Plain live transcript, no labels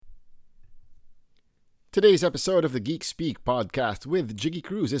Today's episode of the Geek Speak podcast with Jiggy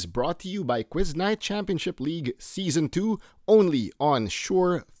Cruz is brought to you by Quiz Night Championship League Season 2, only on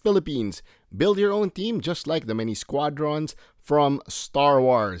Shore, Philippines. Build your own team just like the many squadrons from Star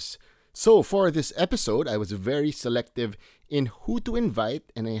Wars. So, for this episode, I was very selective in who to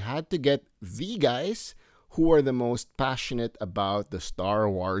invite, and I had to get the guys who are the most passionate about the Star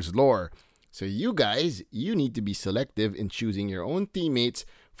Wars lore. So, you guys, you need to be selective in choosing your own teammates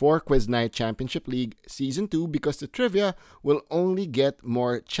for Quiz Night Championship League Season 2 because the trivia will only get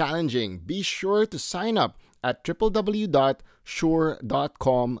more challenging. Be sure to sign up at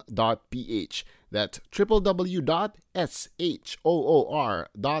www.shore.com.ph. That's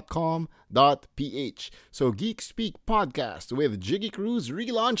www.shoor.com.ph. So Geek Speak Podcast with Jiggy Cruz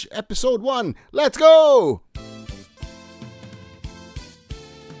relaunch episode 1. Let's go!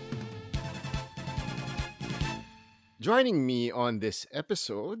 Joining me on this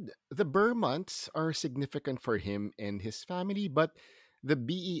episode, the Burr months are significant for him and his family, but the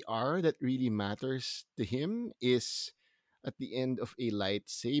BER that really matters to him is at the end of a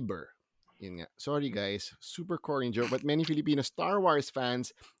lightsaber. Yun nga. Sorry guys, super corny joke, but many Filipino Star Wars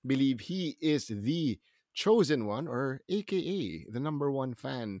fans believe he is the chosen one, or AKA the number one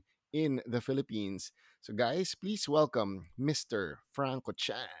fan in the Philippines. So guys, please welcome Mr. Franco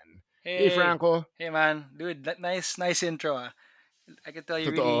Chan. Hey Hey, Franco, hey man, dude, that nice intro. I can tell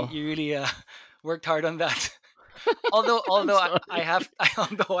totoo. you really worked hard on that. Although I Sorry. have,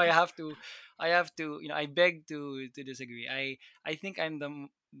 although I have to, I beg to disagree. I think I'm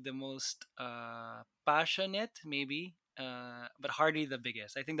the most passionate, maybe, but hardly the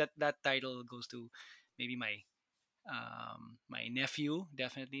biggest. I think that title goes to maybe my nephew,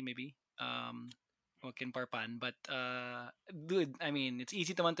 definitely, maybe. Joaquin Parpan, but dude, I mean, it's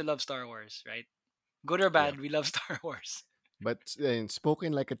easy to want to love Star Wars, right? Good or Yeah, bad, we love Star Wars. but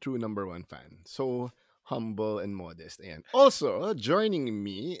spoken like a true number one fan. So humble and modest. And also joining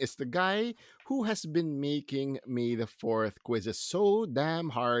me is the guy who has been making May the 4th quizzes so damn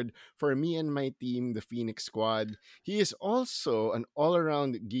hard for me and my team, the Phoenix Squad. He is also an all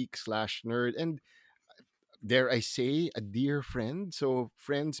around geek slash nerd and, dare I say, a dear friend. So,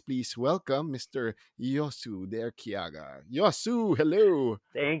 friends, please welcome Mr. Yosu Derkiaga. Yosu, hello.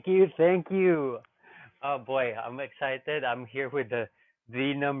 Thank you, thank you. Oh boy, I'm excited. I'm here with the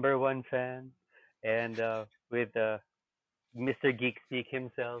number one fan, and with Mr. Geek Speak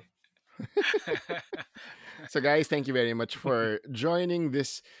himself. So, guys, thank you very much for joining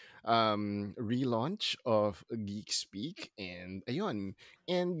this relaunch of Geek Speak. And, ayun.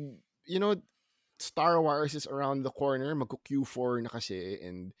 And, you know, Star Wars is around the corner. Magko-Q4 na kasi.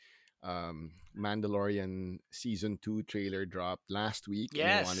 And Mandalorian Season 2 trailer dropped last week.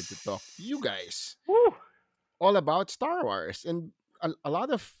 And I wanted to talk to you Yes. guys Woo! all about Star Wars. And a lot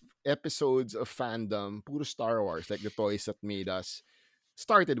of episodes of fandom, puro Star Wars, like the toys that made us,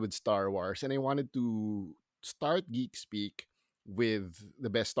 started with Star Wars. And I wanted to start Geek Speak with the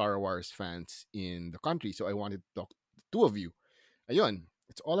best Star Wars fans in the country. So I wanted to talk to the two of you. Ayun,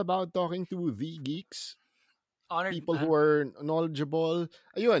 it's all about talking to the geeks, Honored, people who man. are knowledgeable.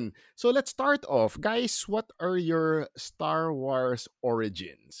 Ayun. So let's start off. Guys, what are your Star Wars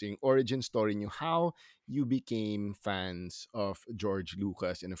origins? Yung origin story nyo, how you became fans of George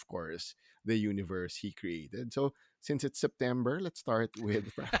Lucas and of course the universe he created. So since it's September, let's start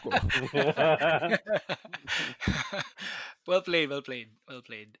with Franco. Well played, well played, well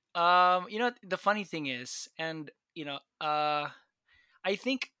played. The funny thing is, and I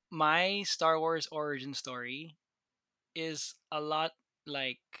think my Star Wars origin story is a lot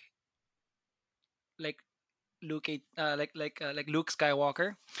like like like Luke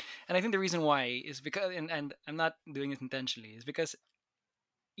Skywalker, and I think the reason why is because, and I'm not doing it intentionally, is because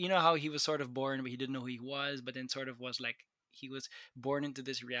you know how he was sort of born, but he didn't know who he was, but then sort of was like he was born into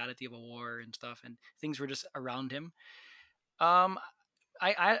this reality of a war and stuff, and things were just around him. Um,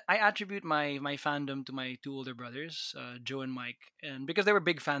 I attribute my fandom to my two older brothers, Joe and Mike, and because they were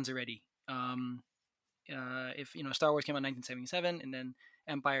big fans already. If Star Wars came out in 1977, and then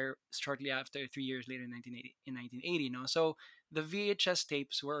Empire shortly after, 3 years later in 1980. In 1980, so the VHS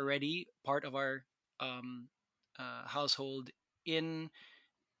tapes were already part of our um, household in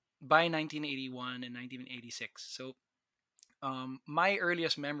by 1981 and 1986. So my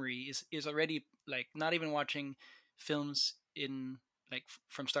earliest memory is already like not even watching films in like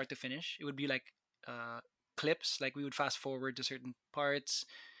from start to finish. It would be like uh, clips, like we would fast forward to certain parts,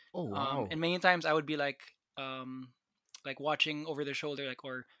 Oh, wow. and many times I would be like watching over their shoulder, like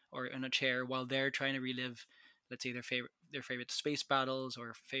or in a chair while they're trying to relive, let's say their favorite space battles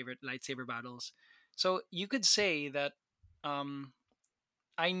or favorite lightsaber battles. So you could say that um,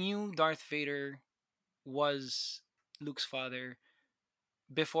 I knew Darth Vader was Luke's father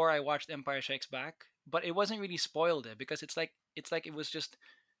before I watched Empire Strikes Back, but it wasn't really spoiled because it's like it was just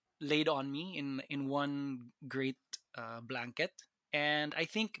laid on me in one great blanket. And I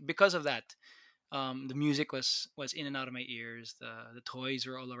think because of that, the music was in and out of my ears. The toys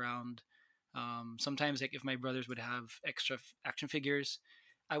were all around. Sometimes, like if my brothers would have extra action figures,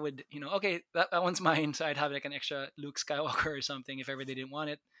 I would, okay, that one's mine. So I'd have like an extra Luke Skywalker or something if ever they didn't want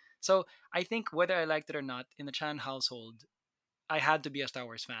it. So I think whether I liked it or not, in the Chan household, I had to be a Star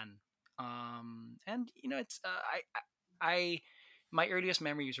Wars fan. And it's I my earliest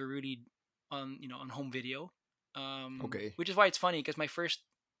memories were rooted on home video, Okay. which is why it's funny because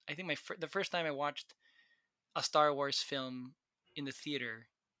I think the first time I watched a Star Wars film in the theater,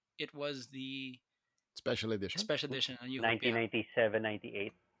 it was the Special edition. special edition on New Hope. Yeah, 1997,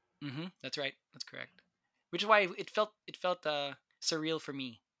 98. that's right. That's correct. Which is why it felt surreal for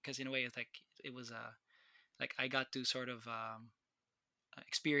me because in a way it's like it was like I got to sort of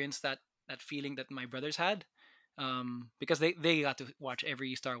experience that feeling that my brothers had, because they got to watch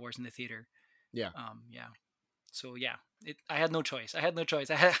every Star Wars in the theater. Yeah. Yeah. So yeah, I had no choice. I had no choice.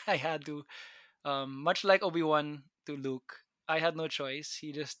 I had to, much like Obi-Wan to Luke. I had no choice.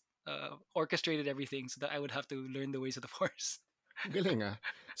 He just orchestrated everything so that I would have to learn the ways of the Force. Galing, ah.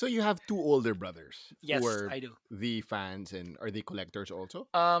 So you have two older brothers Yes, who are I do. the fans, and are they collectors also?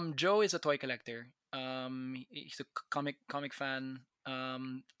 Joe is a toy collector. He's a comic fan.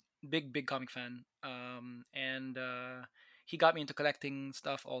 Big comic fan. And he got me into collecting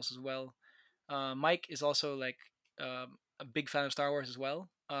stuff also as well. Mike is also like a big fan of Star Wars as well.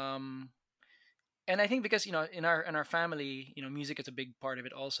 And I think because in our family, music is a big part of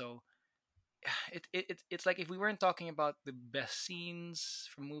it also. It's like if we weren't talking about the best scenes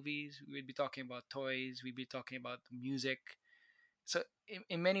from movies, we'd be talking about toys. We'd be talking about the music. So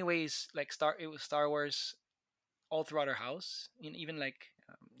in many ways, like it was Star Wars all throughout our house. Even like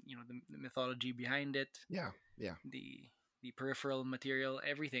the mythology behind it, Yeah. Yeah. the the peripheral material,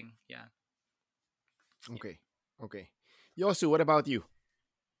 everything. Yeah. Yeah. Okay. Okay. Yosu, what about you?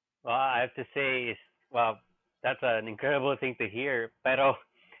 Well, I have to say, well, that's an incredible thing to hear. Pero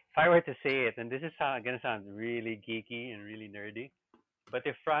if I were to say it, and this is gonna sound really geeky and really nerdy, but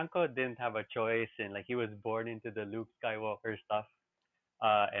if Franco didn't have a choice and like he was born into the Luke Skywalker stuff,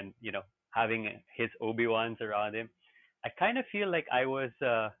 and having his Obi Wans around him, I kind of feel like I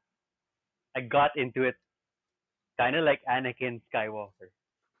got into it kind of like Anakin Skywalker.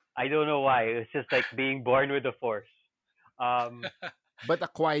 I don't know why. It was just like being born with the Force. Um, But a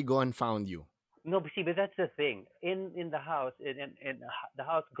Qui-Gon found you. no, but see, but that's the thing. In the house, in the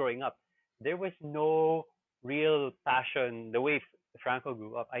house growing up, there was no real passion. The way Franco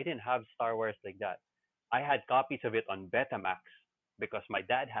grew up, I didn't have Star Wars like that. I had copies of it on Betamax because my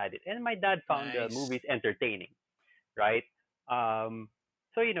dad had it, and my dad found the Nice. movies entertaining, right? Um,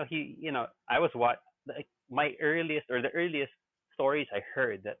 so I was like my earliest or the earliest stories I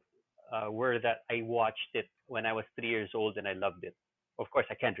heard that were that I watched it when I was 3 years old and I loved it. Of course,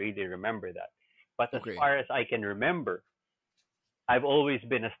 I can't really remember that, but as Okay. far as I can remember, I've always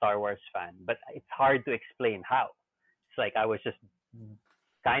been a Star Wars fan. But it's hard to explain how. It's like I was just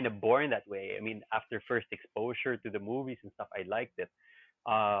kind of born that way. I mean, after first exposure to the movies and stuff, I liked it.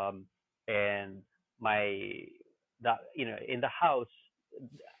 Um, and my in the house,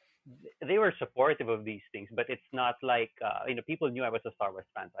 they were supportive of these things, but it's not like people knew I was a Star Wars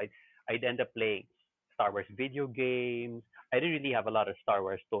fan. So I'd end up playing Star Wars video games. I didn't really have a lot of Star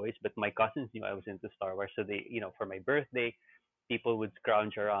Wars toys, but my cousins knew I was into Star Wars, so they, for my birthday, people would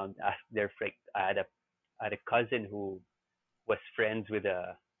scrounge around, ask their friend. I had a cousin who was friends with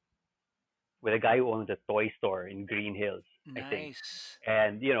a guy who owned a toy store in Green Hills, I think. Nice.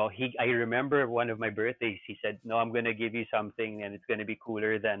 And I remember one of my birthdays. He said, "No, I'm gonna give you something, and it's gonna be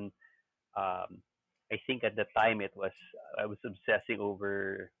cooler than." Um, I think at the time I was obsessing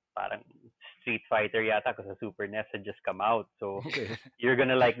over parang Street Fighter yata because the Super NES had just come out. So Okay. you're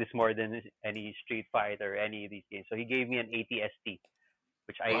gonna like this more than any Street Fighter or any of these games. So he gave me an ATST,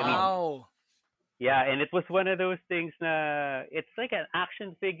 which I mean, Wow. Wow. yeah, and it was one of those things na it's like an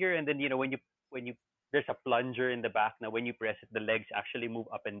action figure, and then when you there's a plunger in the back. Now when you press it, the legs actually move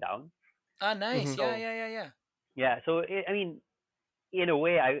up and down. Ah, nice. Hmm. Yeah, So yeah, yeah, yeah. yeah, so I mean, in a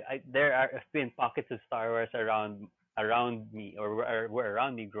way, there are have been pockets of Star Wars around me or were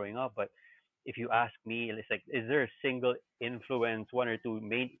around me growing up. But if you ask me, it's like, is there a single influence, one or two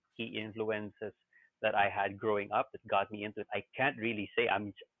main key influences that I had growing up that got me into it? I can't really say.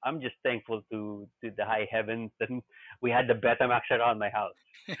 I'm just thankful to the high heavens that we had the Betamax around my house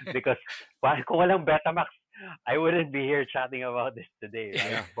because kung walang Betamax, I wouldn't be here chatting about this today,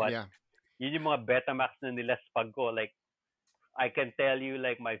 right? Yeah. But Yeah. yun yung mga Betamax na nilaspag ko. Like, I can tell you,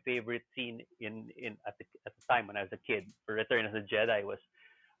 like, my favorite scene in at the time when I was a kid for Return of the Jedi was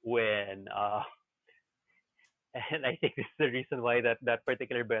when and I think this is the reason why that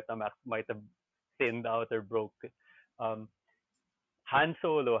particular Betamax might have thinned out or broke. Um, Han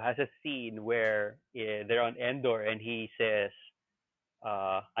Solo has a scene where they're on Endor and he says,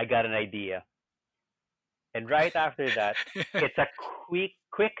 "I got an idea." And right after that, it's a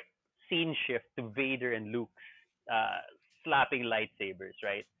quick scene shift to Vader and Luke uh, slapping lightsabers,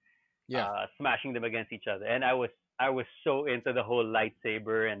 right? Yeah. Smashing them against each other. And I was so into the whole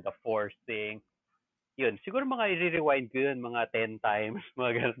lightsaber and the Force thing. Yun, siguro mga i-rewind ko yun mga 10 times,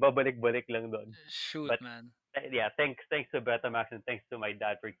 mga ganun, babalik-balik lang doon. Shoot, But man. yeah, thanks to Betamax and thanks to my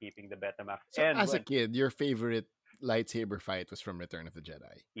dad for keeping the Betamax. So And as a when kid, your favorite lightsaber fight was from Return of the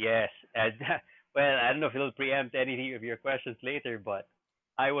Jedi. yes, and well, I don't know if it'll preempt any of your questions later, but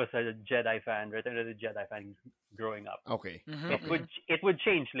I was a Jedi fan, Return of the Jedi fan growing up. Okay. Mm-hmm, It Okay. would it would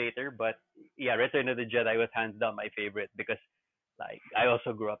change later, but yeah, Return of the Jedi was hands down my favorite because like I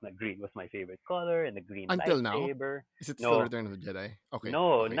also grew up that green was my favorite color and the green Until now? lightsaber. Is it still No, Return of the Jedi? Okay.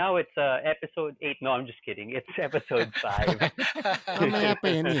 no, Okay. now it's episode 8. No, I'm just kidding. It's episode 5. Mamaya pa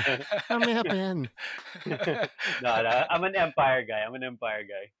yan eh. Mamaya pa yan. No, I'm an Empire guy. I'm an Empire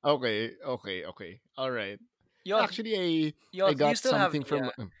guy. Okay. Okay. Okay. All right. Y'all, Actually, I y'all, do you got still have something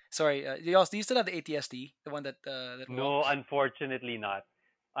from. sorry, y'all, do you still have the ATSD, the one that No, walks? unfortunately not.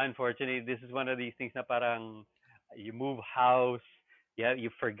 Unfortunately, this is one of these things na parang you move house, yeah,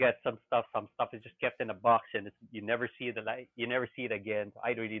 you forget some stuff. Some stuff is just kept in a box and you never see the light. You never see it again.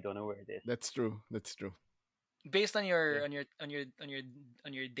 I really don't know where it is. That's true. That's true. Based on Yeah.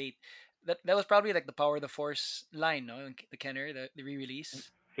 your date, that was probably like the Power of the Force line, no? The Kenner, the re-release.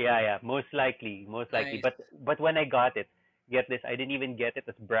 Yeah, most likely, most likely. Nice. But when I got it, get this, I didn't even get it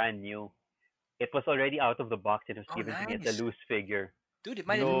as brand new. It was already out of the box and it was Oh, given to me as a nice. loose figure. Dude, it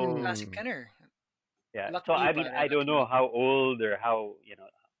might have been a No, classic Mm. Kenner. yeah. So Lucky you, I mean, pare. I don't Lucky know you. how old or how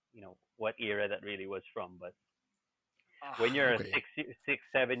what era that really was from, but when Ah, you're a Okay.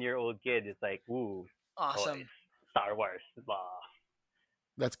 7-year-old kid, it's like, ooh, awesome. toys, Star Wars, blah.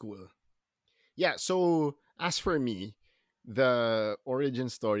 That's cool. Yeah. So as for me, the origin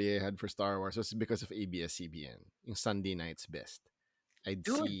story I had for Star Wars was because of ABS-CBN. In Sunday Night's Best. I'd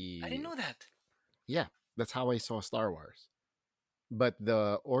Dude, I didn't see. know that. Yeah, that's how I saw Star Wars. But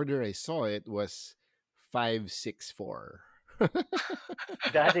the order I saw it was 564.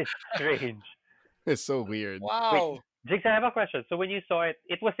 That is strange. It's so weird. Wait, Wow. Jigs, I have a question. So when you saw it,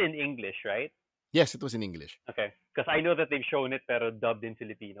 it was in English, right? Yes, it was in English. Okay, because I know that they've shown it, pero dubbed in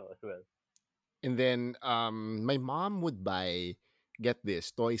Filipino as well. And then my mom would get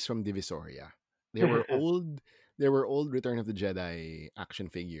this, toys from Divisoria. There were old Return of the Jedi action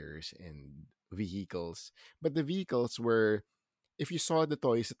figures and vehicles. But the vehicles were, if you saw the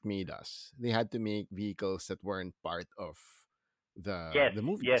toys that made us, they had to make vehicles that weren't part of Yes, the yes,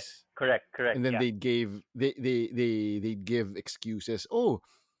 movies. correct, And then yeah. they'd give excuses. Oh,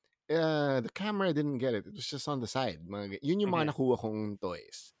 the camera didn't get it. It was just on the side. Yun yung mga Mhm. nakuha kong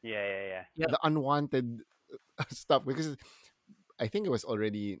toys. Yeah. Yeah. The unwanted stuff, because I think it was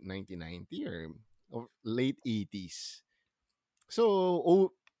already 1990 or late 80s.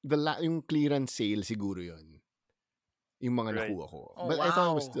 So, yung clearance sale siguro yun. Yung mga Right. nakuha ko. Oh, But I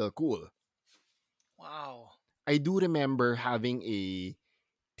thought it was wow. still cool. Wow. I do remember having a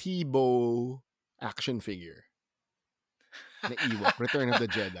Tebow action figure. Na Ewok, Return of the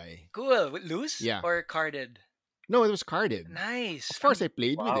Jedi. Cool. Loose Yeah. or carded? No, it was carded. Nice. Of course, I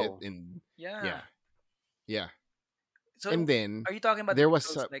played with it. Wow. And Yeah. yeah. So And then are you talking about there the was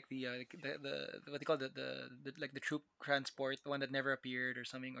vehicles like the what do you call the like the troop transport, the one that never appeared or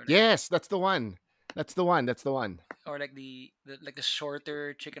something, or like, yes, that's the one. That's the one. or like the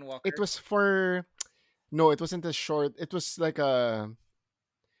shorter chicken walker? It was for no, it wasn't a short. It was like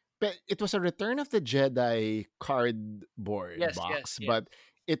it was a Return of the Jedi cardboard Yes, box, yes. but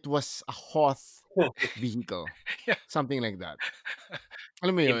it was a Hoth vehicle, Yeah. something like that.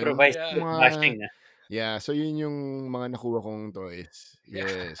 Alam mo yun? Improvised Yeah. bashing na. Yeah, so yun yung mga nakuha kong toys.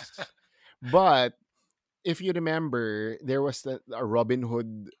 Yes. But if you remember, there was a Robin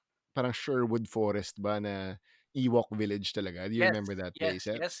Hood, parang Sherwood Forest ba na Ewok Village talaga. Do you Yes, remember that yes,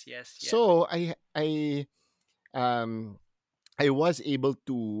 playset? yes. So I was able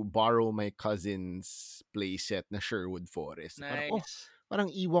to borrow my cousin's playset na Sherwood Forest. Nice. Parang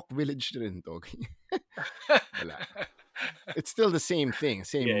Ewok Village rin to. Wala. It's still the same thing,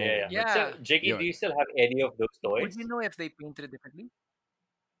 same mold. Yeah. Yeah. So, Jiggy, Yun. do you still have any of those Would toys? you know if they painted it differently?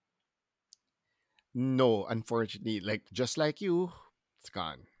 No, unfortunately, like just like you, it's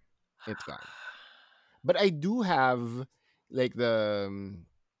gone. It's gone. But I do have like the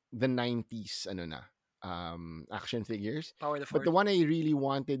 90s ano na action figures. Power the But Force. the one I really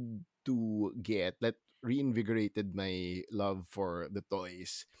wanted to get that reinvigorated my love for the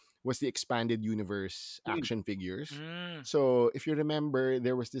toys was the expanded universe Mm. action figures. Mm. So if you remember,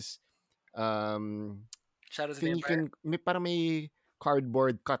 there was this um Shadows of the thing you Empire. can parang may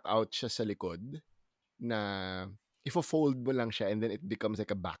cardboard cutout siya sa likod na ifo-fold mo lang siya and then it becomes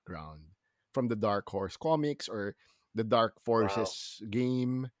like a background from the Dark Horse comics or the Dark Wow. Forces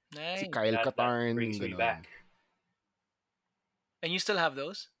game. Si Nice. Kyle That Katarn, yung brings me ganon. back. And you still have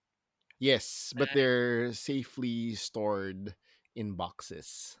those? Yes, but Nice. they're safely stored in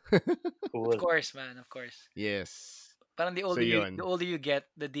boxes. Of Cool. course, man. Of course. Yes. Parang So the yun. older you get,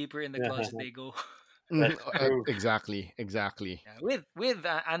 the deeper in the closet they go. Mhm, That's true. exactly, exactly. Yeah, with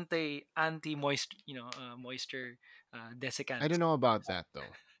anti moist moisture I don't desiccants. know about that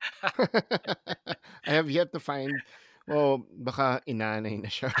though. I have yet to find, well, baka inanay na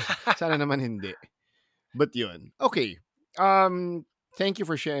siya. Sana naman hindi. But yun. Okay. Thank you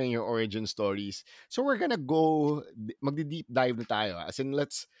for sharing your origin stories. So we're gonna go magdi-deep dive na tayo. As in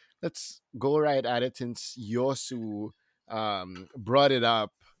let's go right at it since Yosu brought it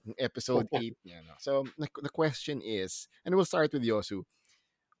up in episode 8 niya, no? So the question is, and we'll start with Yosu.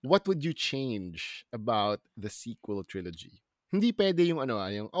 What would you change about the sequel trilogy? Hindi pwede yung ano,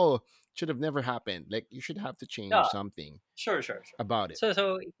 yung oh, should have never happened. Like you should have to Yeah, change something sure, sure, sure. about it.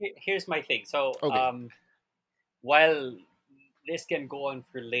 So here's my thing. So Okay. while this can go on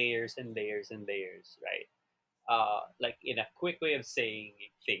for layers and layers and layers, right? Like in a quick way of saying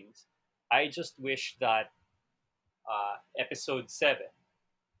things, I just wish that episode 7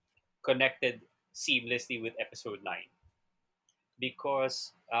 connected seamlessly with episode 9,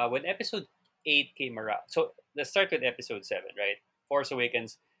 because when episode 8 came around, so let's start with episode 7, right? Force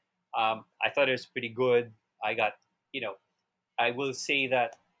Awakens. I thought it was pretty good. I got, you know, I will say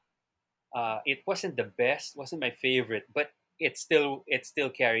that it wasn't the best, wasn't my favorite, but it still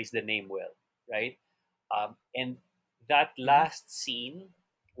carries the name well, right? And that Mm-hmm. last scene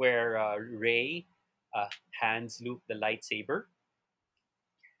where Ray hands Luke the lightsaber,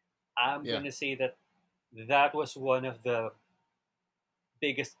 I'm Yeah. gonna say that that was one of the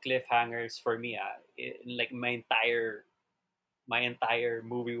biggest cliffhangers for me, in like my entire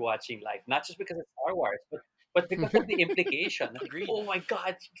movie watching life. Not just because of Star Wars, but because of the implication. Like, Agreed. oh my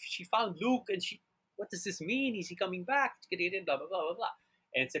God, she found Luke, and she. What does this mean? Is he coming back? Blah blah blah blah blah.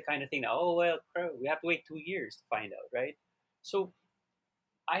 And it's the kind of thing that, oh well, we have to wait 2 years to find out, right? So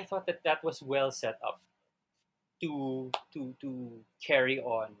I thought that that was well set up to carry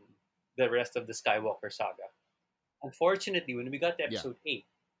on the rest of the Skywalker saga. Unfortunately, when we got to Yeah. episode 8,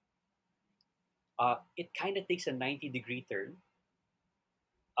 it kind of takes a 90-degree turn,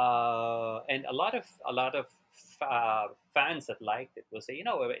 and a lot of fans that liked it will say,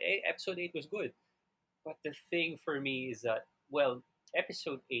 episode 8 was good. But the thing for me is that, well,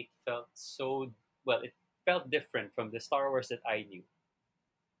 episode 8 felt so, well, it felt different from the Star Wars that I knew.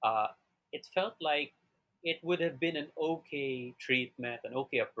 Uh, it felt like it would have been an okay treatment, an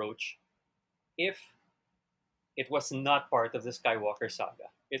okay approach, if it was not part of the Skywalker saga.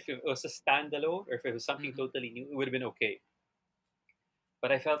 If it was a standalone, or if it was something Hmm. totally new, it would have been okay.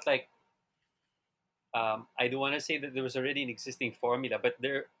 But I felt like, I don't want to say that there was already an existing formula, but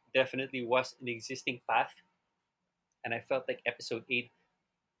there definitely was an existing path, and I felt like episode 8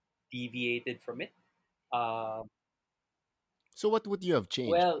 deviated from it. Um, So what would you have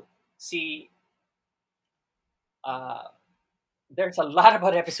changed? well, see, uh, there's a lot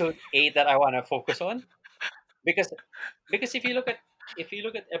about episode 8 that I want to focus on, because if you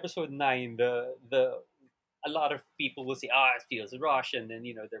look at episode 9, the a lot of people will say, it feels rushed, and then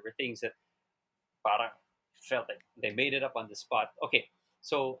there were things that parang felt like they made it up on the spot. Okay,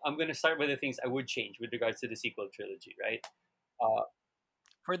 so I'm gonna start with the things I would change with regards to the sequel trilogy, right? Uh,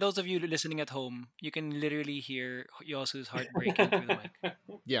 For those of you listening at home, you can literally hear Yosu's heart breaking through the mic.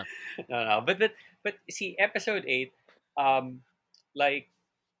 Yeah. no, but see, episode 8, um, like,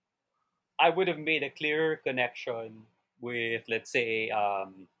 I would have made a clearer connection with, let's say,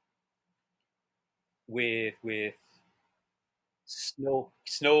 with Snoke,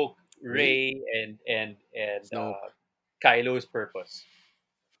 Ray? Ray, and Snoke. Kylo's purpose,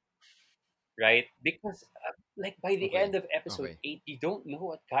 right? Because like by the Okay. end of episode Okay. 8, you don't know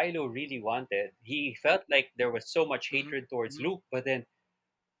what Kylo really wanted. He felt like there was so much Hmm. hatred towards Hmm. Luke, but then,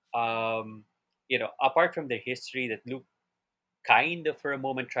 apart from the history that Luke kind of for a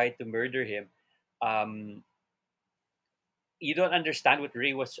moment tried to murder him, um, you don't understand what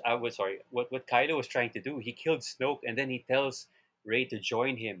Ray was sorry, what Kylo was trying to do. He killed Snoke, and then he tells Ray to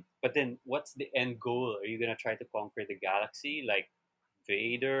join him. But then, what's the end goal? Are you gonna try to conquer the galaxy like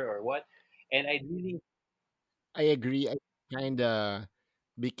Vader or what? And I really I agree. I kind of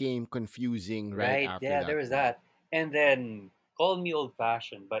became confusing right right, after yeah, there that was part. that. And then call me old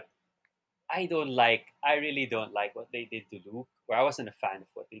fashioned, but I really don't like what they did to Luke. Or I wasn't a fan of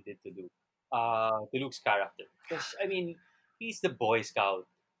what they did to Luke's character. Because I mean, he's the Boy Scout.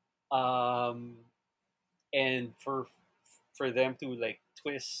 Um, and for them to like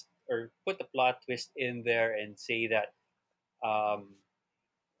twist or put the plot twist in there and say that um,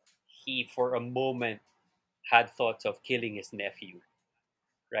 he for a moment had thoughts of killing his nephew,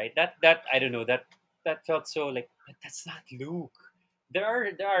 right? That I don't know, that felt so like, but that's not Luke. There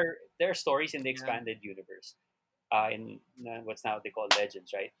are stories in the Yeah. expanded universe, in what's now they call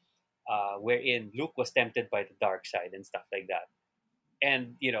Legends, right? Wherein Luke was tempted by the dark side and stuff like that.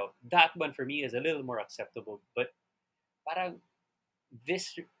 And that one for me is a little more acceptable. But parang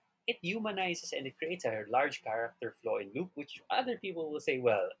this it humanizes and it creates a large character flaw in Luke, which other people will say,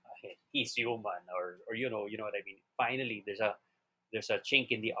 well, he's human, or you know what I mean. Finally, there's a chink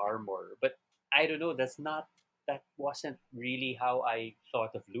in the armor, but I don't know. That wasn't really how I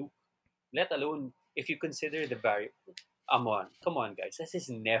thought of Luke. Let alone if you consider the barrier. Come on, guys. That's his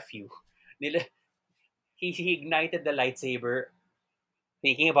nephew. Nila, he ignited the lightsaber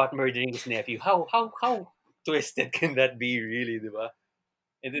thinking about murdering his nephew. How twisted can that be, really, diba?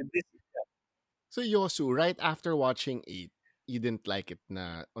 And then this, So Yosu, right after watching 8, you didn't like it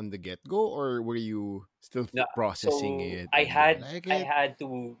na on the get-go, or were you still no, processing so it I and do you had like I it? had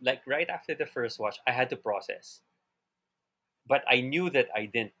to, like, right after the first watch, I had to process, but I knew that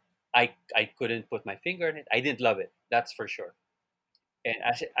I couldn't put my finger on it. I didn't love it. That's for sure. And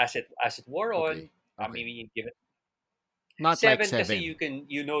as it wore on, Okay. Okay. maybe you give it Not like seven, kasi 7.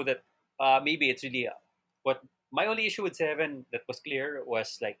 you know that maybe it's really what my only issue with seven that was clear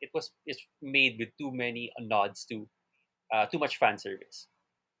was like it's made with too many nods to too much fan service.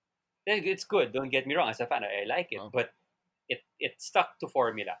 It's good. Don't get me wrong. As a fan, I like it, Oh, but it stuck to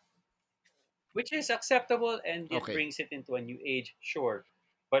formula, which is acceptable, and it okay. brings it into a new age, sure.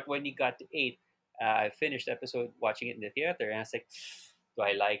 But when you got to eight, I finished the episode watching it in the theater, and I was like, do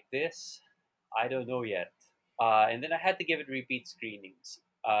I like this? I don't know yet. And then I had to give it repeat screenings.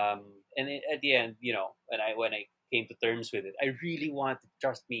 And at the end, when I came to terms with it, I really want to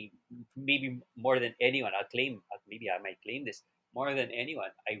trust me, maybe more than anyone. Maybe I might claim this more than anyone.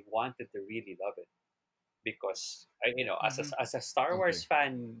 I wanted to really love it because as Hmm. a Star Wars Okay.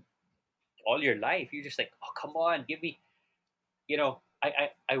 fan, all your life, you're just like, oh, come on, give me.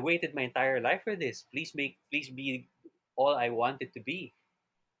 I waited my entire life for this. Please be all I wanted to be.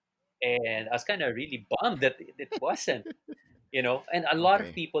 And I was kind of really bummed that it wasn't. And a lot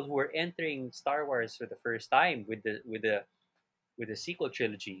of Okay. people who were entering Star Wars for the first time with the sequel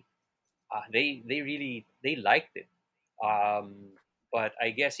trilogy, they really they liked it. But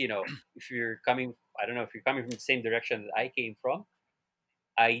I guess if you're coming, I don't know if you're coming from the same direction that I came from.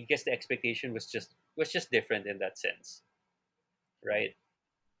 I guess the expectation was just different in that sense, right?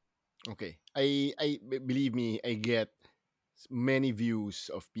 Okay. Believe me, I get many views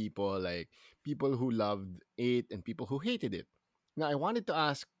of people, like people who loved it and people who hated it. Now I wanted to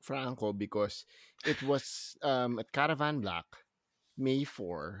ask Franco because it was at Caravan Black,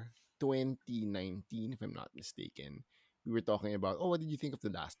 May 4, 2019, if I'm not mistaken. We were talking about, oh, what did you think of The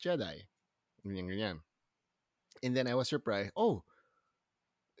Last Jedi? Ganyan, ganyan. And then I was surprised, oh,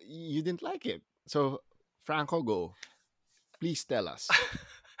 you didn't like it. So Franco, go. Please tell us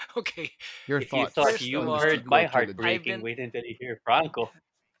Okay. your If you thought thoughts First of you on the all, heard my sequel heart trilogy. I've breaking, been wait until you hear Franco.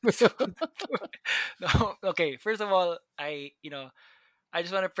 so no. Okay. First of all, I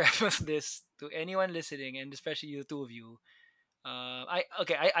just want to preface this to anyone listening, and especially the two of you. I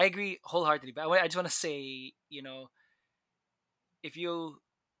agree wholeheartedly, but I just want to say, if you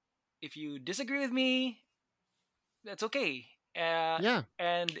if you disagree with me, that's okay. Yeah.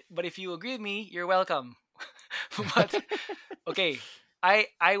 But if you agree with me, you're welcome. But okay, I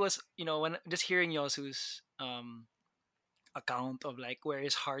was, when just hearing Yosu's account of like where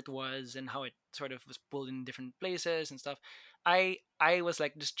his heart was and how it sort of was pulled in different places and stuff, I was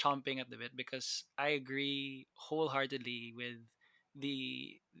like just chomping at the bit because I agree wholeheartedly with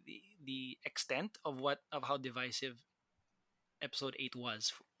the extent of how divisive episode 8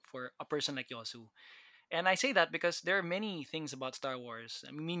 was for a person like Yosu. And I say that because there are many things about Star Wars.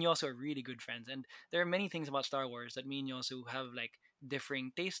 I mean, me and Yosu are really good friends, and there are many things about Star Wars that me and Yosu have like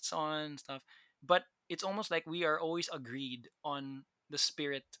differing tastes on stuff. But it's almost like we are always agreed on the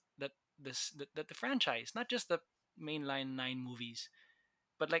spirit that that the franchise, not just the mainline 9 movies,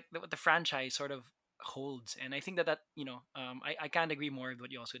 but like the franchise sort of holds. And I think that I can't agree more with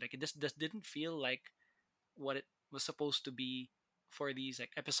what you also like. It just didn't feel like what it was supposed to be for these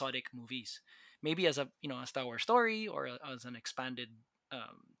like episodic movies. Maybe as a Star Wars story or as an expanded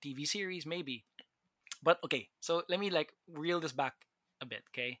TV series, maybe. But okay, so let me like reel this back a bit.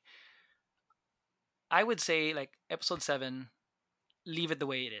 Okay, I would say like episode 7, leave it the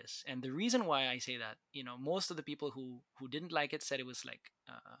way it is. And the reason why I say that, most of the people who didn't like it said it was like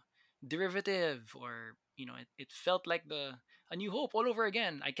derivative, or it felt like the A New Hope all over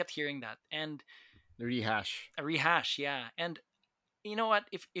again. I kept hearing that, and The rehash. a rehash, yeah. And you know what?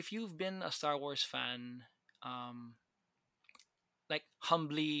 If you've been a Star Wars fan, um, like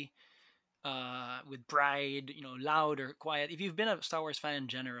humbly, with pride, loud or quiet. If you've been a Star Wars fan in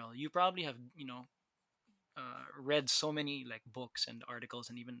general, you probably have read so many like books and articles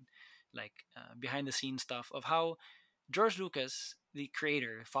and even like behind the scenes stuff of how George Lucas, the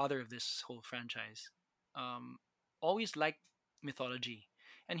creator, father of this whole franchise, um, always liked mythology,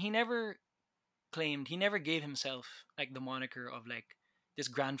 and he never gave himself like the moniker of like this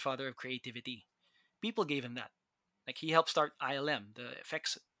grandfather of creativity. People gave him that. Like he helped start ILM, the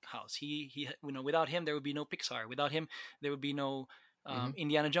effects house. He without him there would be no Pixar. Without him there would be no Hmm.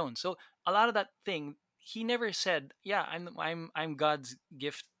 Indiana Jones. So a lot of that thing, he never said, "Yeah, I'm God's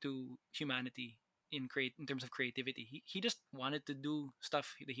gift to humanity in terms of creativity." He just wanted to do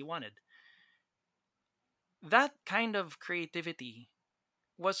stuff that he wanted. That kind of creativity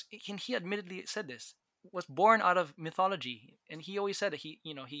was, and he admittedly said this, was born out of mythology. And he always said that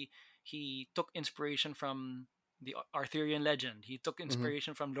he took inspiration from the Arthurian legend. He took Hmm.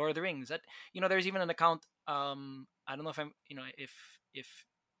 inspiration from Lord of the Rings. That there's even an account, I don't know if I'm if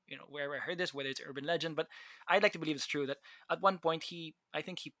where I heard this, whether it's urban legend, but I'd like to believe it's true, that at one point I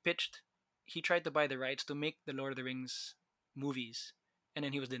think he tried to buy the rights to make the Lord of the Rings movies, and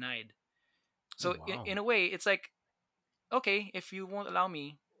then he was denied. Oh, So in wow. a way, it's like, okay, if you won't allow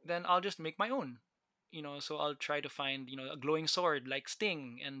me, then I'll just make my own. So I'll try to find, a glowing sword like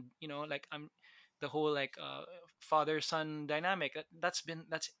Sting, and like I'm the whole like father son dynamic. That's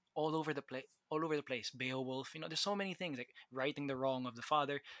all over the place. Beowulf, there's so many things like righting the wrong of the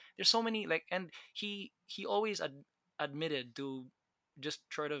father. There's so many like, and he always admitted to just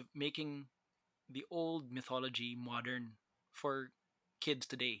sort of making the old mythology modern for kids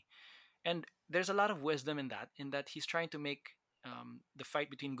today. And there's a lot of wisdom in that he's trying to make the fight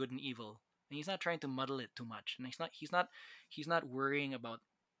between good and evil, and he's not trying to muddle it too much, and he's not worrying about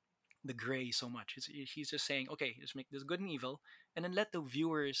the gray so much. He's just saying, okay, just make this good and evil, and then let the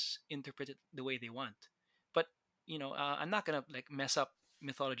viewers interpret it the way they want. But I'm not gonna like mess up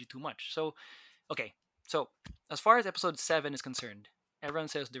mythology too much. So okay, so as far as episode 7 is concerned, everyone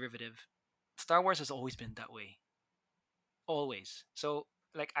says derivative. Star Wars has always been that way, always. So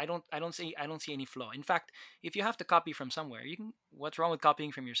like I don't see any flaw. In fact, if you have to copy from somewhere, you can. What's wrong with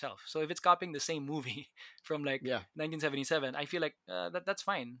copying from yourself? So if it's copying the same movie from like Yeah. 1977, I feel like that's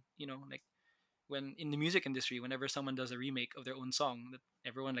fine. Like when in the music industry, whenever someone does a remake of their own song, that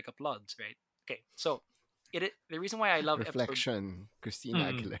everyone like applauds, right? Okay, so the reason why I love episode Reflection. Christina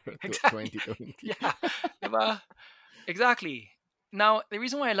Mm. Aguilera, exactly, 2020. yeah, diba? Exactly. Now the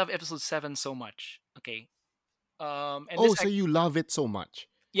reason why I love episode 7 so much, okay, and Oh, this so you love it so much.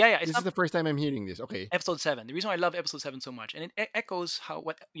 yeah, it's This is not the first time I'm hearing this. Okay. episode 7. The reason why I love episode 7 so much, and it echoes how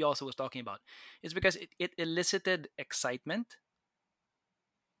what you also was talking about, is because it elicited excitement,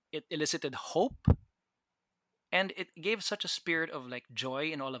 it elicited hope, and it gave such a spirit of like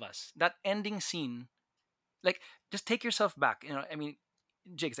joy in all of us. That ending scene, like, just take yourself back. I mean,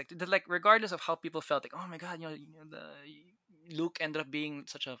 Jigs, like regardless of how people felt, like, oh my god, the Luke ended up being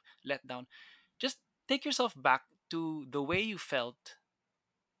such a letdown. Just take yourself back to the way you felt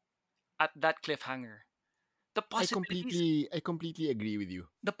at that cliffhanger. The possibilities I completely agree with you.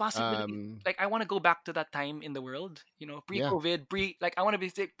 the possibility, Um like I want to go back to that time in the world, yeah. pre-COVID, like I want to be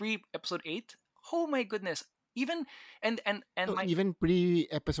pre episode 8. Oh my goodness. Even and So my even pre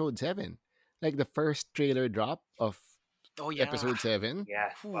episode 7, like the first trailer drop of oh yeah. episode 7,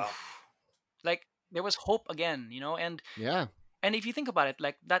 Yeah. Whew. Wow. Like there was hope again, yeah. and if you think about it,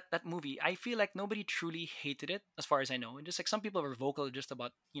 like that movie, I feel like nobody truly hated it as far as I know. And just like some people were vocal just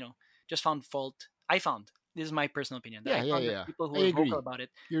about, just found fault. I found, this is my personal opinion, that Yeah, I yeah, found that yeah. people who I were vocal agree. about it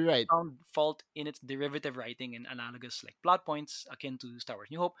You're right. found fault in its derivative writing and analogous like plot points akin to Star Wars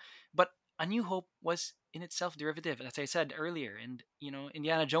New Hope. But A New Hope was in itself derivative, as I said earlier. And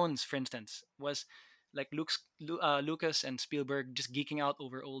Indiana Jones, for instance, was like Lucas and Spielberg just geeking out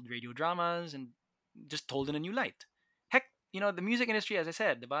over old radio dramas and just told in a new light. Heck, the music industry, as I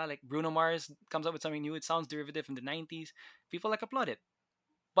said, diba? Like Bruno Mars comes up with something new, it sounds derivative from the 90s. People like applaud it.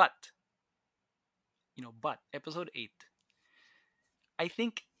 But But episode 8, I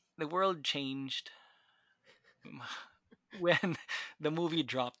think the world changed when the movie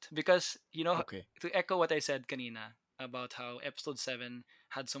dropped, because Okay. to echo what I said kanina about how episode 7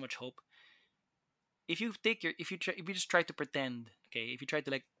 had so much hope. If you just try to pretend, okay, if you try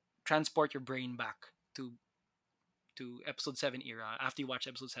to like transport your brain back to episode 7 era after you watch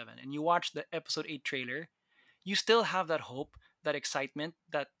episode 7 and you watch the episode 8 trailer, you still have that hope, that excitement,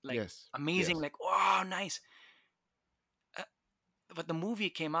 that like Yes. amazing, Yes. like, wow, nice. uh, but the movie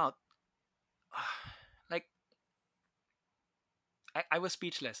came out, like, I was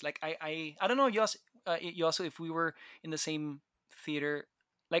speechless. Like, I don't know, you also, if we were in the same theater,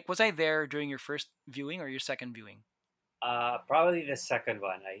 like, was I there during your first viewing or your second viewing? Probably the second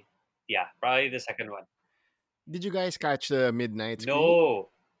one. Yeah, probably the second one. Did you guys catch the midnight screening? No,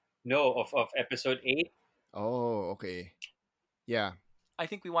 no, of episode 8. Oh, okay. Yeah. I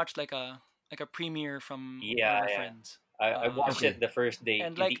think we watched like a premiere from one Yeah, of our yeah. friends. I watched it Okay. the first day,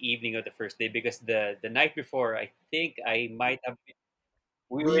 And in the like, evening of the first day, because the night before, I think I might have.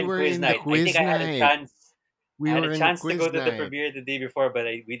 We were We in were quiz in the night. I think quiz night. I We had were a in the chance to go quiz to the night. premiere the day before, but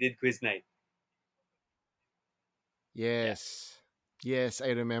we did quiz night. Yeah. Yes. Yes, I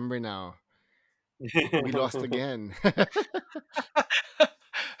remember now. We lost again.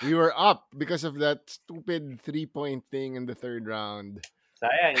 We were up because of that stupid 3-point thing in the third round.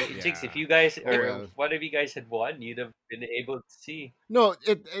 Sayang, Jigs, if Yeah. you guys, Oh it, or well. one of you guys had won, you'd have been able to see. No,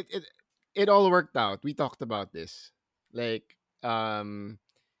 it all worked out. We talked about this. Like,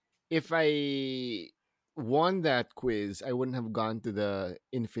 if I won that quiz, I wouldn't have gone to the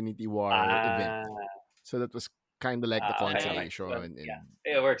Infinity War event. Ah, So that was kind of like the okay, okay. Well, consolation, yeah, and it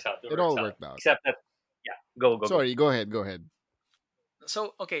yeah, works out. It it works all out. worked out. Except that, yeah, go, go, go. Sorry, go ahead, go ahead.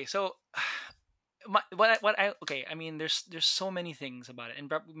 so okay, so okay, I mean, there's so many things about it, and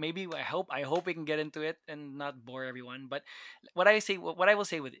maybe I hope we can get into it and not bore everyone. But what I will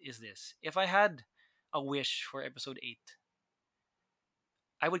say with is this: if I had a wish for episode 8,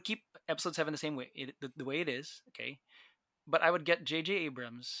 I would keep episode 7 the same way, the way it is, okay, but I would get J.J.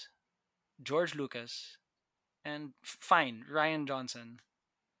 Abrams, George Lucas, and fine, Ryan Johnson,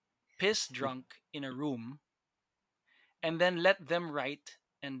 piss drunk in a room, and then let them write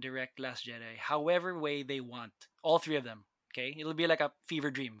and direct Last Jedi however way they want. All three of them. Okay? It'll be like a fever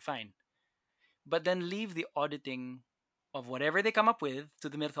dream, fine. But then leave the auditing of whatever they come up with to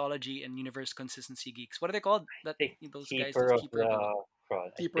the mythology and universe consistency geeks. What are they called? I think Those guys, keeper those of keeper of the. the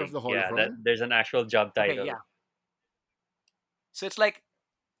crown. I Keeper of think, the yeah, that Holocron. there's an actual job Okay, title. yeah. So it's like,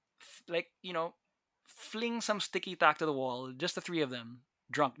 fling some sticky tack to the wall, just the three of them,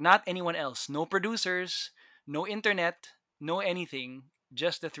 drunk, not anyone else, no producers, no internet, no anything,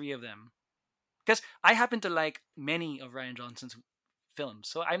 just the three of them. Because I happen to like many of Ryan Johnson's films,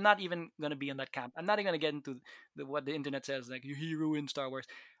 so I'm not even gonna be in that camp. I'm not even gonna get into what the internet says, like he ruined Star Wars.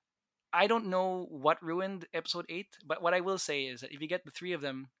 I don't know what ruined Episode 8, but what I will say is that if you get the three of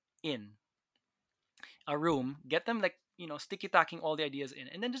them in a room, get them like sticky tacking all the ideas in,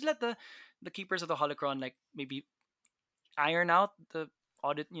 and then just let the keepers of the holocron like maybe iron out the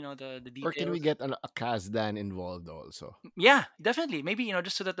audit, the Or can we details. get a Kazdan involved also? Yeah, definitely. Maybe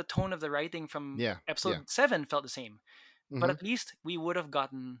just so that the tone of the writing from Yeah, yeah. episode 7 felt the same. But Mm-hmm. at least we would have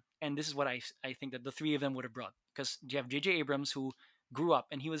gotten, and this is what I think that the three of them would have brought, because you have J.J. Abrams, who grew up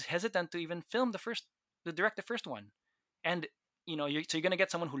and he was hesitant to even film the direct the first one, and you're gonna get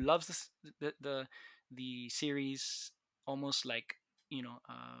someone who loves the series almost like you know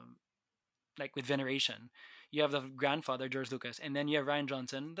like with veneration. You have the grandfather George Lucas, and then you have Ryan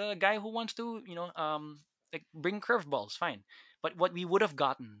Johnson, the guy who wants to like bring curveballs. Fine, but what we would have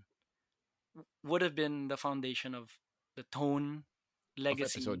gotten would have been the foundation of the tone, Of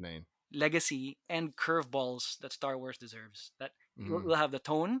episode legacy, 9. and curveballs that Star Wars deserves. That Mm-hmm. we'll have the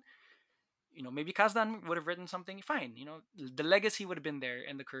tone. Maybe Kazdan would have written something fine. The legacy would have been there,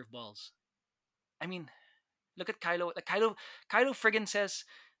 and the curveballs. I mean, look at Kylo. Kylo friggin' says,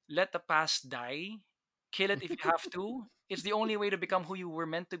 "Let the past die. Kill it if you have to. It's the only way to become who you were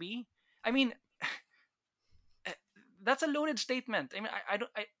meant to be." I mean, eh, that's a loaded statement. I mean, I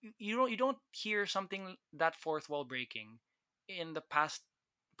don't, you don't hear something that fourth wall breaking in the past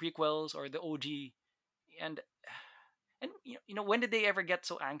prequels or the OG, and when did they ever get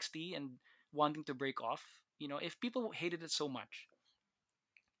so angsty and wanting to break off? If people hated it so much,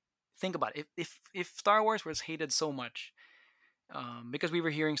 think about it. If Star Wars was hated so much, because we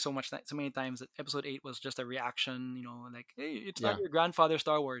were hearing so many times that Episode 8 was just a reaction, like, hey, it's not Yeah. your grandfather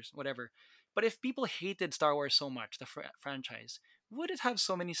Star Wars, whatever. But if people hated Star Wars so much, the franchise, would it have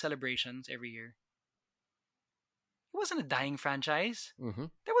so many celebrations every year? It wasn't a dying franchise. Mm-hmm.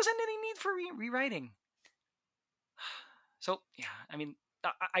 There wasn't any need for rewriting. So yeah, I mean,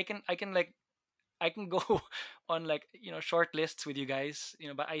 I can like I can go on like short lists with you guys,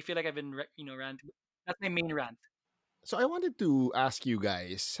 but I feel like I've been ranting. That's my main rant. So I wanted to ask you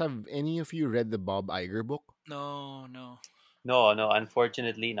guys, have any of you read the Bob Iger book? No, no. No, no,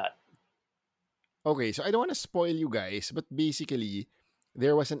 unfortunately not. Okay, so I don't want to spoil you guys, but basically,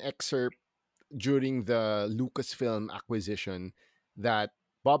 there was an excerpt during the Lucasfilm acquisition that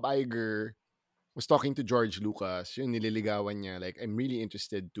Bob Iger was talking to George Lucas, yung nililigawan niya, like, I'm really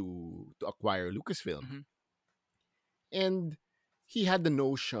interested to acquire Lucasfilm. Hmm. And he had the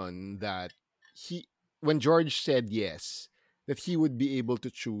notion that he, when George said yes, that he would be able to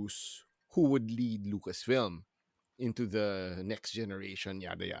choose who would lead Lucasfilm into the next generation,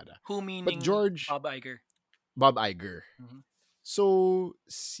 yada yada. Who But meaning George, Bob Iger? Bob Iger. Hmm. So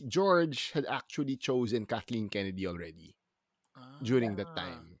George had actually chosen Kathleen Kennedy already during that Ah.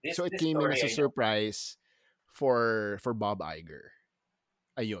 time. This So it this came in story as a I know. surprise for Bob Iger.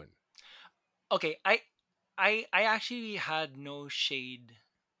 Ayun. Okay, I actually had no shade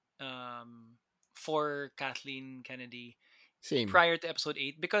um for Kathleen Kennedy Same. prior to episode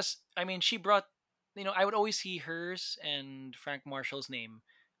 8 because I mean she brought I would always see hers and Frank Marshall's name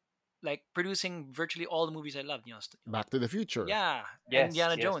like producing virtually all the movies I loved, Back to the Future. yeah, and Yes,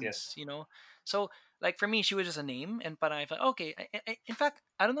 Indiana yes, yes. Jones. So like for me she was just a name and but I thought okay in fact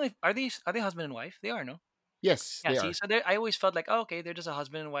I don't know if are they husband and wife? They are, no? Yes, Yeah, they see, are. so I always felt like, oh, okay, they're just a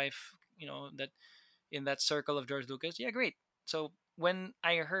husband and wife, that in that circle of George Lucas. Yeah, great. So when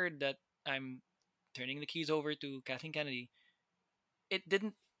I heard that I'm turning the keys over to Kathleen Kennedy, it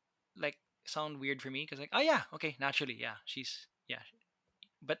didn't like sound weird for me because like, oh yeah, okay, naturally, yeah, she's yeah.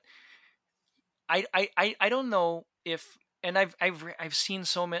 But I don't know if, and I've seen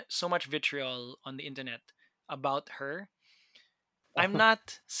so much vitriol on the internet about her. I'm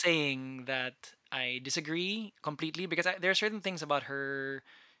not saying that I disagree completely because there are certain things about her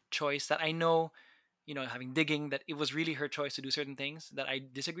choice that I know, having digging, that it was really her choice to do certain things that I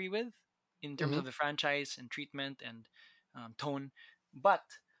disagree with in terms Mm-hmm. of the franchise and treatment and tone. But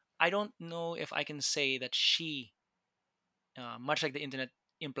I don't know if I can say that she, much like the internet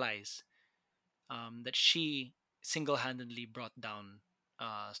implies, that she single-handedly brought down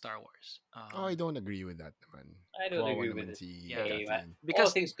Star Wars. Oh, I don't agree with that naman. I don't Kawawa agree with naman it. si Yeah, Hey, man, Kathleen. all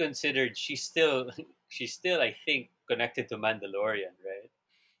because things considered, she's still she's still I think connected to Mandalorian, right?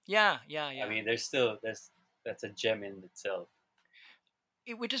 yeah, yeah, I yeah. mean, there's still that's a gem in itself.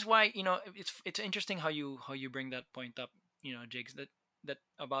 Which is why it's interesting how you bring that point up, Jigs, that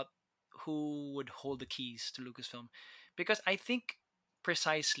about who would hold the keys to Lucasfilm, because I think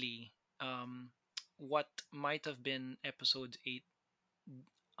precisely what might have been episode 8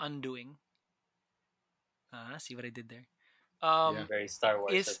 undoing. See what I did there. Yeah. Um, Very Star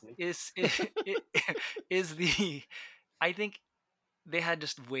Wars of is me. is is the I think they had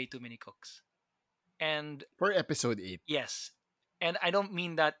just way too many cooks, and For episode 8. yes, and I don't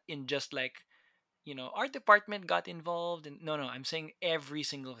mean that in just like art department got involved, and no, I'm saying every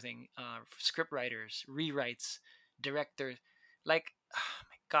single thing, script writers, rewrites, directors, like oh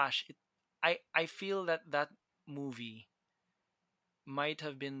my gosh, I feel that that movie might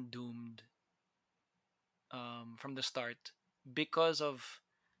have been doomed from the start because of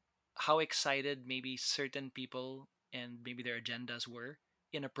how excited maybe certain people and maybe their agendas were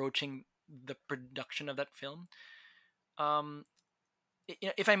in approaching the production of that film. um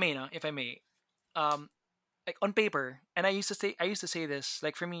if I may, if I may, um like on paper, and I used to say this,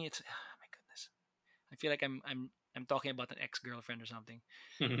 like for me it's oh my goodness, I feel like I'm talking about an ex-girlfriend or something.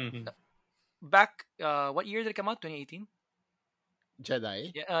 Back what year did it come out? 2018?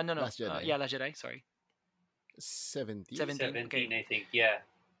 Jedi. Yeah, no, no, Last Jedi. yeah, Last Jedi, sorry. 17? 17, okay. 17, I think. Yeah.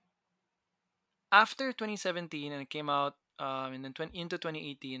 After 2017 and it came out, and then into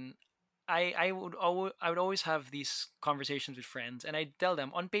 2018, I would always have these conversations with friends, and I'd tell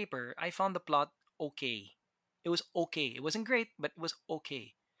them on paper I found the plot okay. It was okay. It wasn't great, but it was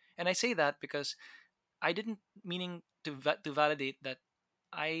okay. And I say that because I didn't meaning to validate that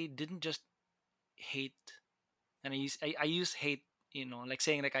I didn't just hate, and I use hate, like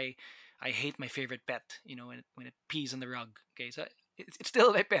saying like I hate my favorite pet, when it pees on the rug. Okay, so it's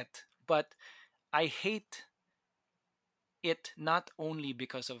still my pet, but I hate it not only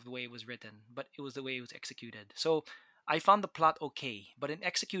because of the way it was written, but it was the way it was executed. So I found the plot okay, but in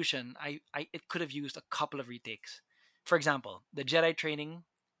execution, I it could have used a couple of retakes. For example, the Jedi training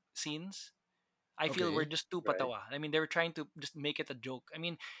scenes, I feel were Okay. just too Right. patawa. I mean, they were trying to just make it a joke. I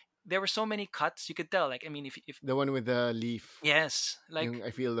mean, there were so many cuts you could tell. Like, I mean, if The one with the leaf. yes, like Yung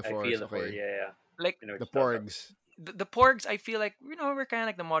I feel the I feel force. the for Okay. yeah, yeah. like You know what The you're talking about. porgs. the Porgs, I feel like, we're kind of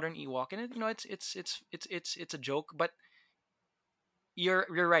like the modern Ewok, and it's a joke, but you're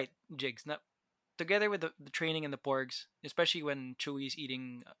right, Jigs. Now, together with the training and the Porgs, especially when Chewie's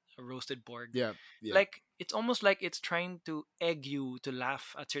eating a roasted porg, Yeah, yeah. like it's almost like it's trying to egg you to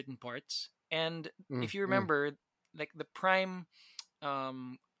laugh at certain parts. And Mm, if you mm. remember, like the prime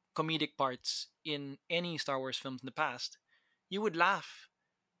um, comedic parts in any Star Wars films in the past, you would laugh,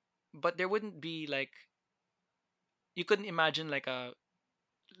 but there wouldn't be like, you couldn't imagine like a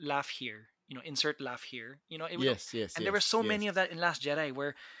laugh here, insert laugh here, it would. Yes, yes, And there were yes, so yes. many of that in Last Jedi,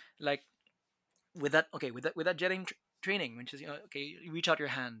 where like with that, okay, with that Jedi training, which is, okay, you reach out your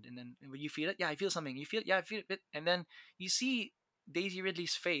hand, and then when you feel it, yeah, I feel something, you feel, yeah, I feel it, and then you see Daisy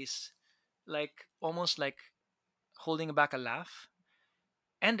Ridley's face, like almost like holding back a laugh.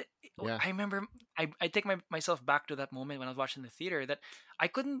 And Yeah. I remember, I take myself back to that moment when I was watching the theater, that I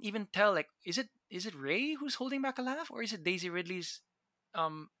couldn't even tell, like, is it Ray who's holding back a laugh, or is it Daisy Ridley's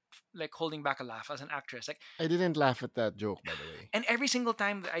like holding back a laugh as an actress, like. I didn't laugh at that joke, by the way. And every single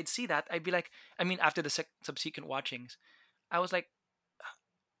time that I'd see that, I'd be like, I mean, after the subsequent watchings, I was like,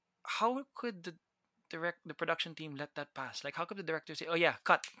 how could the production team let that pass? Like, how could the director say, "Oh yeah,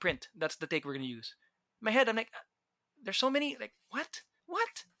 cut, print. That's the take we're gonna use." In my head, I'm like, there's so many. Like, what?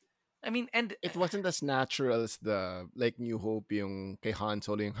 I mean, and It wasn't as natural as the like New Hope yung kay Han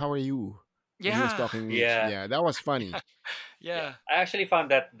Solo yung, how are you? When he was yeah, talking, Yeah, yeah, that was funny. yeah. yeah, I actually found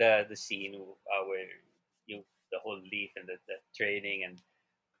that the scene where you the whole leaf and the training, and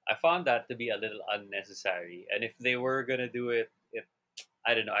I found that to be a little unnecessary. And if they were gonna do it,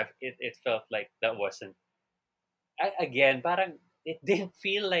 I don't know. It felt like that wasn't. Again, parang it didn't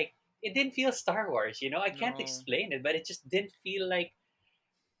feel Star Wars. I can't no, explain it, but it just didn't feel like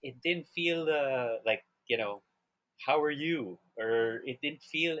it didn't feel like how are you, or it didn't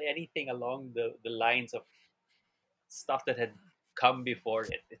feel anything along the lines of stuff that had come before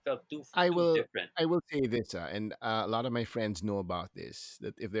it. It felt I too will different. I will say this, and a lot of my friends know about this.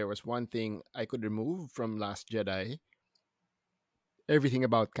 That if there was one thing I could remove from Last Jedi, everything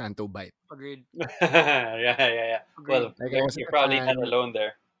about Canto Bite. agreed, Yeah, yeah, yeah. agreed. Well, Like I wasn't you're a probably not fan alone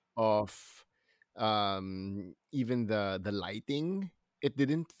there. of even the lighting. It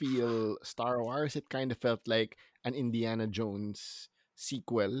didn't feel Star Wars. It kind of felt like an Indiana Jones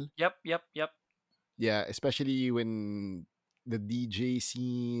sequel. Yep, yep, yep. Yeah, especially when the DJ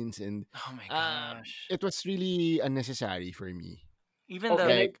scenes, and Oh my gosh. it was really unnecessary for me. Even Oh, the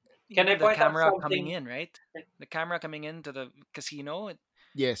Like, can I even the point out camera coming something? in, right? The camera coming into the casino.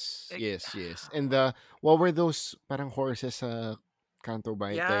 yes, Like, yes, yes. And the what were those parang horses sa Canto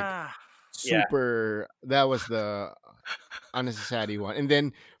Bight? Like yeah. Yeah, super, that was the unnecessary one. And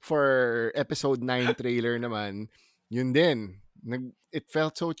then for episode 9 trailer naman, yun din. It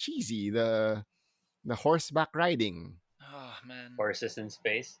felt so cheesy. The horseback riding. Oh man. horses in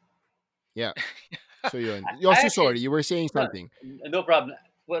space. Yeah. So yun. I Also, actually sorry, you were saying no, something. no problem.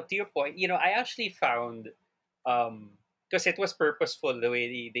 Well, to your point, I actually found because it was purposeful the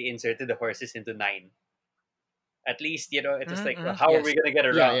way they inserted the horses into nine. At least it was like, well, how are we Yes. gonna get Yeah,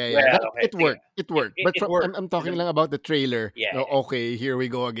 around? yeah, Well, yeah. That okay, it sige. worked. It worked. But It from worked. I'm talking lang about the trailer. Yeah, No, yeah, okay, here we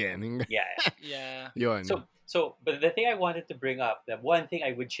go again. yeah. Yeah. Yun. But the thing I wanted to bring up, the one thing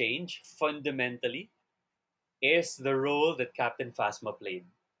I would change fundamentally is the role that Captain Phasma played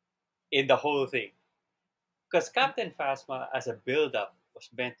in the whole thing. Because Captain Phasma, as a build-up, was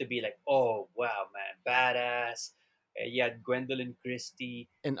meant to be like, oh wow, man, badass. You had Gwendolyn Christie.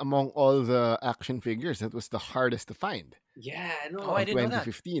 And among all the action figures, that was the hardest to find Yeah, Oh, I in no, didn't know that.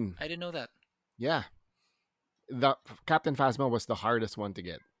 2015. I didn't know that. Yeah. The Captain Phasma was the hardest one to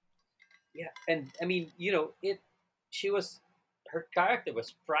get. yeah, and I mean, she was, her character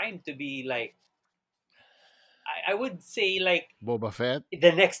was primed to be like, I would say like Boba Fett.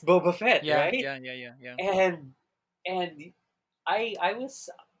 the next Boba Fett, Yeah, right? yeah, yeah, yeah, yeah. And I was,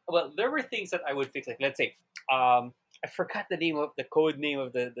 well, there were things that I would fix, like let's say, I forgot the code name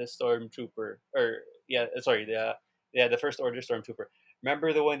of the stormtrooper, or yeah, sorry, the first order stormtrooper.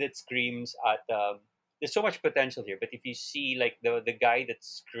 Remember the one that screams at there's so much potential here, but if you see like the guy that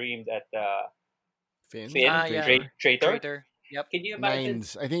screamed at Finn. Finn, Yeah. Traitor. traitor, Traitor. Yep. can you imagine?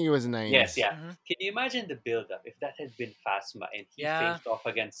 Nines. I think it was Yes, nines. yeah. Hmm. Can you imagine the build-up if that had been Phasma and he Yeah. faced off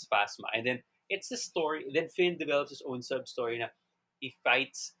against Phasma, and then it's the story. Then Finn develops his own sub-story. Now he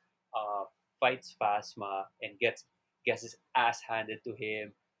uh, fights Phasma and gets his ass handed to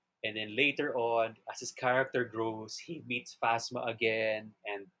him, and then later on, as his character grows, he meets Phasma again,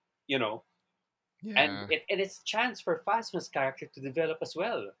 and you know, Yeah. and it's a chance for Phasma's character to develop as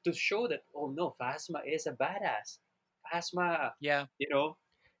well, to show that, oh no, Phasma is a badass. Phasma, Yeah. you know,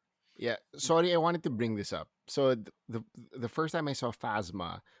 Yeah, sorry, I wanted to bring this up. So the first time I saw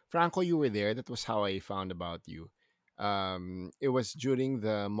Phasma, Franco, you were there. That was how I found about you. It was during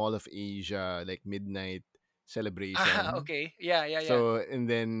the Mall of Asia like midnight Ah, celebration. okay. Yeah, yeah, yeah. So and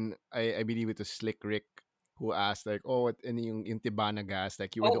then I believe it was Slick Rick who asked like, "Oh, what and yung Tibana gas?"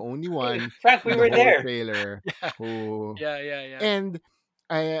 Like you were the Oh, only hey, one Frank, we in the were whole there. trailer Yeah. who Yeah, yeah, yeah. and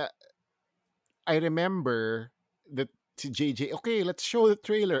I I remember that si JJ, okay, let's show the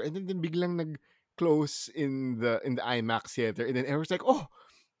trailer. And then biglang nag-close in the IMAX theater. And then everyone's like, oh,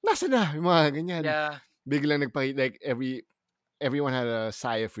 nasa na? Yung mga ganyan. Yeah. Biglang nagpakita, like everyone had a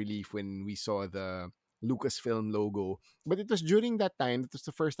sigh of relief when we saw the Lucasfilm logo. But it was during that time, it was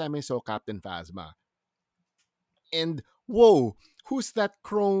the first time I saw Captain Phasma. And whoa, who's that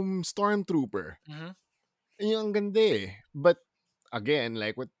chrome stormtrooper? Mhm. Yung ang ganda eh. But again,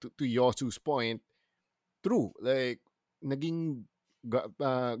 like what to Yosu's point, true. Like, naging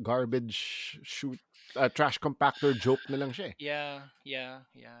garbage shoot, trash compactor joke na lang siya eh. Yeah, yeah,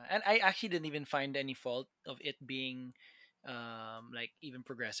 yeah. And I actually didn't even find any fault of it being like even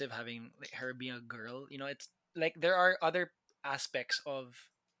progressive, having like her being a girl. You know, it's like there are other aspects of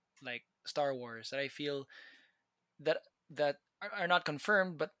like Star Wars that I feel that are not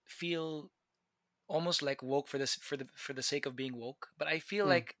confirmed but feel almost like woke for this for the sake of being woke. But I feel Mm,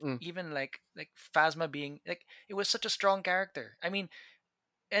 like mm, even like Phasma being like, it was such a strong character. I mean,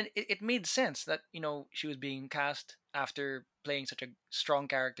 and it made sense that, you know, she was being cast after playing such a strong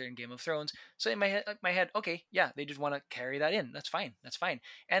character in Game of Thrones. So in my head, okay, yeah, they just want to carry that in. That's fine. That's fine.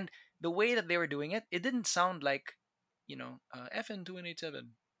 And the way that they were doing it, it didn't sound like, you know, FN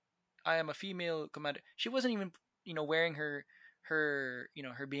 2187. I am a female commander. She wasn't even, you know, wearing her you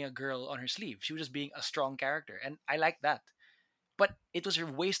know, her being a girl on her sleeve. She was just being a strong character, and I like that. But it was a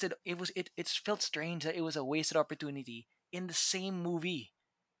wasted. It felt strange that it was a wasted opportunity in the same movie.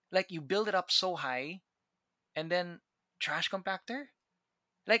 Like, you build it up so high, and then trash compactor.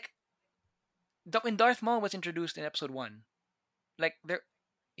 Like, when Darth Maul was introduced in Episode 1, like, there,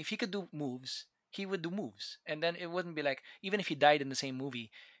 if he could do moves, he would do moves, and then it wouldn't be like, even if he died in the same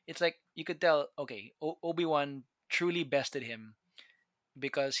movie, it's like you could tell, okay, Obi-Wan truly bested him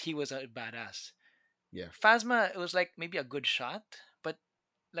because he was a badass. yeah. Phasma, it was like maybe a good shot, but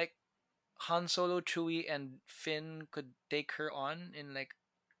like Han Solo, Chewie, and Finn could take her on in like,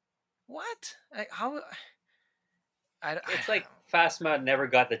 what? Like, how? I It's like Phasma never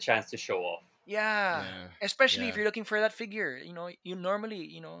got the chance to show off. Yeah, Yeah. especially if Yeah. you're looking for that figure. You know, you normally,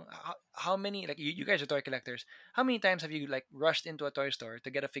 you know, how many, like, you guys are toy collectors. How many times have you like rushed into a toy store to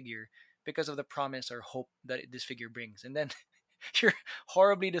get a figure because of the promise or hope that this figure brings, and then you're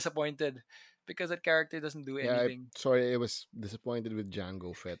horribly disappointed because that character doesn't do Yeah, anything. sorry, I was disappointed with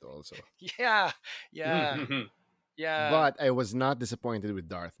Django Fett also. Yeah, yeah, Mhm. yeah, But I was not disappointed with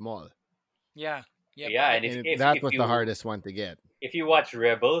Darth Maul. yeah, yep. Yeah, and And that was the hardest one to get. if you watch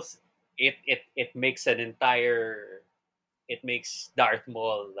Rebels, it makes an entire it makes Darth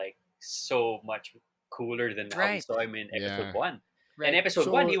Maul like so much cooler than how we Right, saw him in Episode Yeah. One. In right. Episode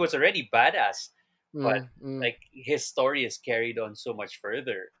One, So, he was already badass, but mm, mm, like his story is carried on so much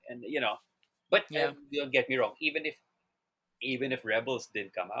further, and But Yeah, don't get me wrong, even if Rebels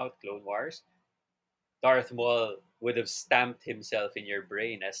didn't come out, Clone Wars, Darth Maul would have stamped himself in your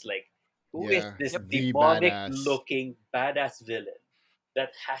brain as like, who is yeah, this yep, the demonic badass. looking badass villain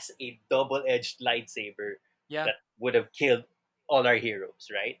that has a double edged lightsaber yeah, that would have killed all our heroes,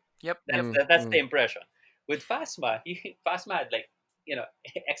 right? yep, That's yep. Mm, that's the mm. impression. With Phasma, Phasma had like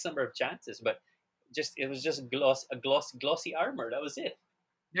X number of chances, but just it was just glossy armor. That was it.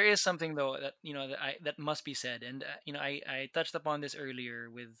 There is something though that, you know, that must be said, and you know, I touched upon this earlier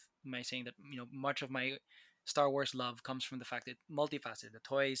with my saying that, you know, much of my Star Wars love comes from the fact that multifaceted, the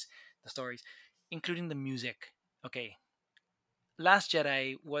toys, the stories, including the music. Okay, Last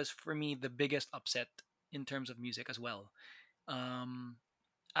Jedi was for me the biggest upset in terms of music as well. Um,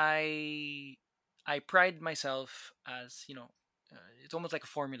 I I pride myself as, you know, it's almost like a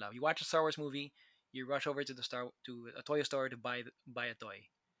formula. You watch a Star Wars movie, you rush over to a toy store to buy a toy.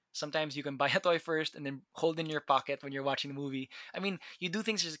 Sometimes you can buy a toy first and then hold in your pocket when you're watching the movie. I mean, you do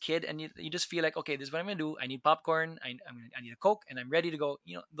things as a kid, and you just feel like, okay, this is what I'm gonna do. I need popcorn. I need a Coke, and I'm ready to go.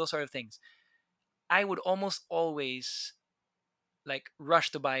 You know, those sort of things. I would almost always like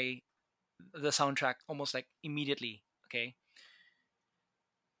rush to buy the soundtrack almost like immediately. Okay,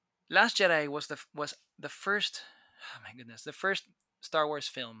 Last Jedi was the first. Oh my goodness, the first Star Wars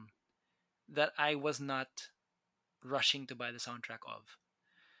film that I was not rushing to buy the soundtrack of.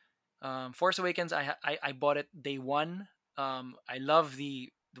 Force Awakens, I bought it day one. I love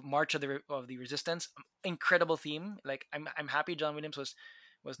the March of the Resistance. Incredible theme. Like, I'm happy John Williams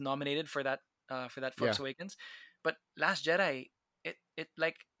was nominated for that Yeah. Force Awakens, but Last Jedi, it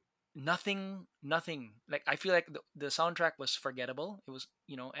like nothing like I feel like the soundtrack was forgettable. It was,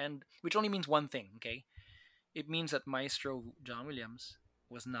 and which only means one thing, okay? It means that Maestro John Williams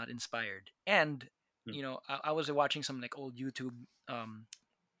was not inspired. And Hmm. I was watching some like old YouTube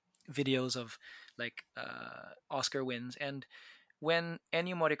videos of like Oscar wins, and when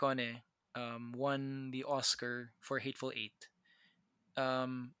Ennio Morricone won the Oscar for Hateful Eight,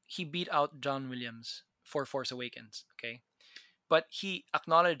 he beat out John Williams for Force Awakens. Okay, but he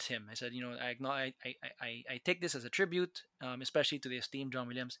acknowledged him. I said, I take this as a tribute, especially to the esteemed John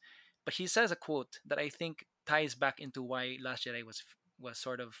Williams. But he says a quote that I think ties back into why Last Jedi was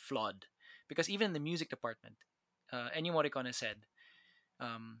sort of flawed, because even in the music department, Ennio Morricone said,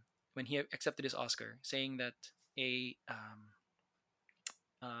 when he accepted his Oscar, saying that a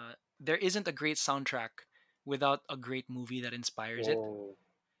there isn't a great soundtrack without a great movie that inspires it. Oh,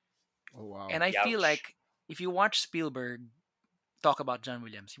 Oh wow. And I feel ouch. like if you watch Spielberg talk about John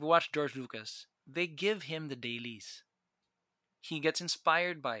Williams, if you watch George Lucas, they give him the dailies. He gets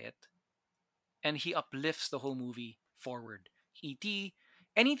inspired by it, and he uplifts the whole movie forward. E.T.,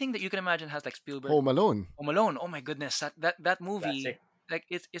 anything that you can imagine has like Spielberg. Home Alone. Home Alone. Oh my goodness, that movie, Classic. like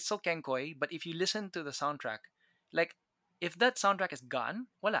it's so kenkoi. But if you listen to the soundtrack, like if that soundtrack is gone,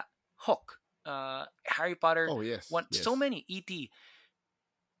 voila, Hook, Harry Potter, Oh yes, one, so yes. many E.T.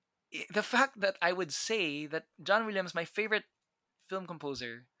 The fact that I would say that John Williams, my favorite film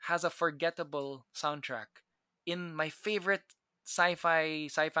composer, has a forgettable soundtrack in my favorite sci-fi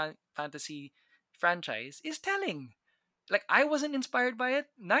fantasy franchise is telling. Like I wasn't inspired by it,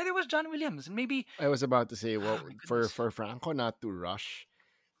 neither was John Williams. And maybe, I was about to say, oh well, my for goodness. Franco not to rush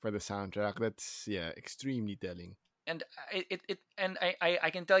for the soundtrack, that's yeah, extremely telling. And I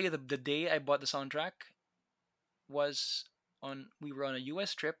can tell you the day I bought the soundtrack was on we were on a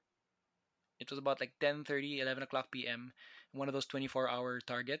US trip. It was about like 10:30, 11 o'clock p.m. One of those 24-hour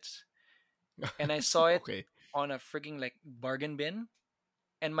targets, and I saw it Okay. on a freaking like bargain bin,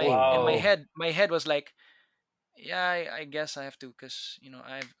 and my Oh, Wow. head was like, yeah, I guess I have to, because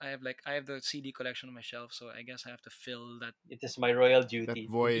I have the CD collection on my shelf, so I guess I have to fill that. It is my royal that duty.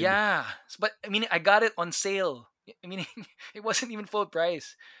 void. Yeah, but I mean I got it on sale. I mean it wasn't even full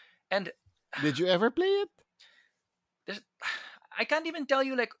price, and Did you ever play it? there's I can't even tell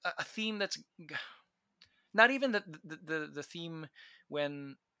you like a theme that's not even the theme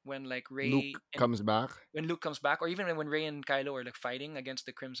when like Ray Luke and comes back. when Luke comes back, or even when Ray and Kylo are like fighting against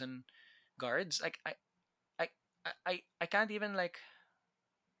the Crimson Guards. Like I I can't even like.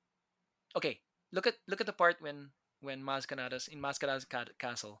 Okay, look at the part when Mascanada's in Mascanada's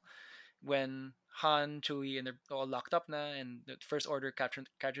castle, when Han, Chewie, and they're all locked up now, and the First Order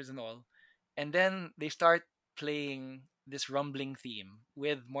captures them all, and then they start playing this rumbling theme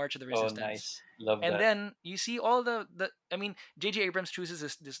with March of the Oh, Resistance, nice. Love and that. then you see all the I mean, J.J. Abrams chooses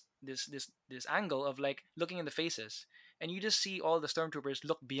this angle of like looking in the faces, and you just see all the stormtroopers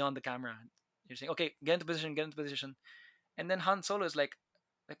look beyond the camera. You're saying, okay, get into position, and then Han Solo is like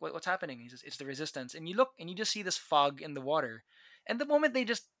what's happening? He says it's the Resistance, and you look and you just see this fog in the water, and the moment they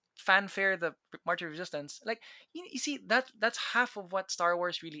just fanfare the March of Resistance, like you see that's half of what Star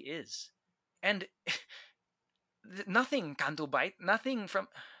Wars really is, and nothing Canto Bite, nothing from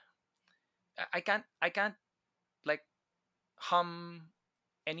I can't like hum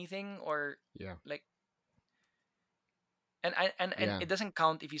anything or Yeah, like and yeah. it doesn't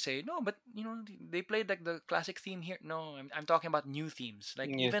count if you say no, but they played like the classic theme here. No, I'm talking about new themes, like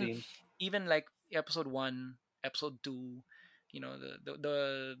New even themes. like episode 1, episode 2,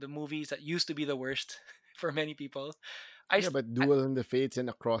 the movies that used to be the worst for many people. Yeah, but I Duel in the Fates and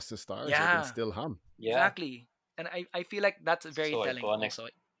Across the Stars, I can Yeah, still hum. Yeah. exactly. And I feel like that's very So telling iconic. also.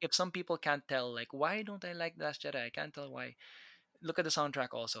 If some people can't tell, like, why don't I like The Last Jedi? I can't tell why. Look at the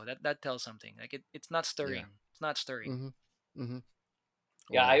soundtrack also. That tells something. Like it's not Yeah. stirring. It's not stirring. Mm-hmm. Mm-hmm.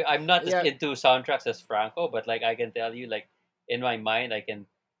 Yeah, Wow. I'm not as Yeah. into soundtracks as Franco, but like I can tell you, like in my mind,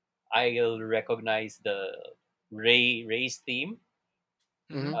 I'll recognize the Ray's theme.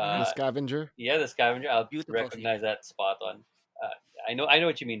 Mm-hmm. Hmm. The Uh, Scavenger. yeah, the scavenger. I'll Beautiful theme. recognize that spot on. Uh, I know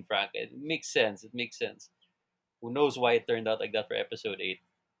what you mean, Frank. It makes sense. It makes sense. Who knows why it turned out like that for episode 8?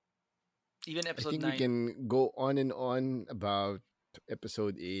 Even I episode think we 9. can go on and on about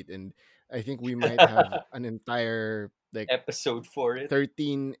episode 8, and I think we might have an entire like Episode 4 it.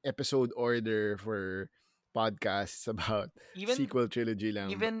 13 episode order for podcasts about Even sequel trilogy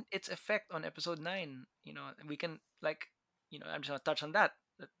lang. even its effect on episode 9. We can like I'm just gonna touch on that.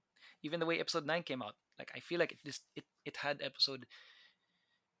 Even the way episode 9 came out, like I feel like it had episode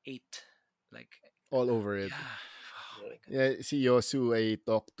 8, like All over it. yeah. Oh my Yeah, goodness. see Yosu I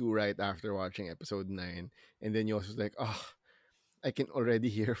talked to right after watching episode 9. And then Yosu's like, oh, I can already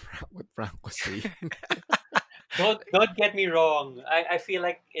hear what Frank was saying. Don't get me wrong. I feel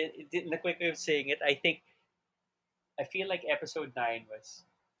like in the quick way of saying it, I feel like episode 9 was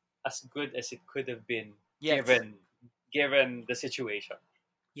as good as it could have been Yes. given the situation.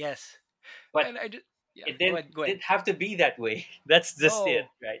 Yes. But And I just, yeah, it go ahead. Go ahead. didn't have to be that way. That's just it,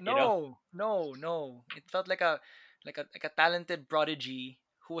 No, right? no. It felt like a talented prodigy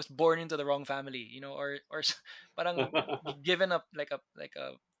who was born into the wrong family, parang given up like a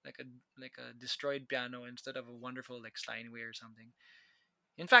like a destroyed piano instead of a wonderful like Steinway or something.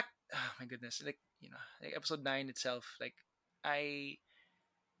 In fact, oh my goodness, like episode 9 itself, like I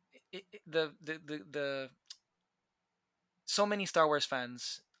the so many Star Wars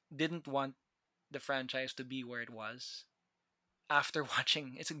fans didn't want the franchise to be where it was after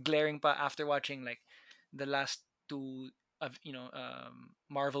watching. It's glaring pa after watching like the last two of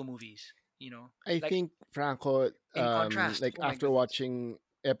Marvel movies. I Like think Franco, in contrast. like Oh my after goodness. watching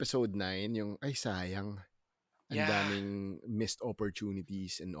episode 9, yung ay sayang, ang Yeah, daming missed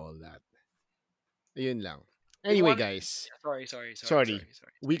opportunities and all that. Ayun lang. they Anyway, want. guys, Sorry. sorry.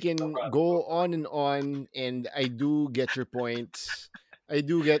 We No can problem. No go problem. on, and I do get your points. I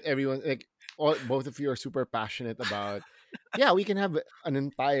do get everyone, like, both of you are super passionate about. Yeah, we can have an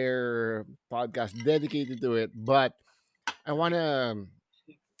entire podcast dedicated to it, but I want to,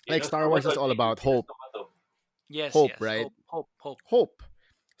 like, Ginos Star Wars tomato, is all about Ginos hope. tomato. Yes, Hope, yes. right? Hope. Hope.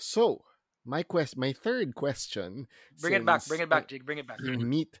 So, my third question, Bring since it back, Jake. Bring it back. yung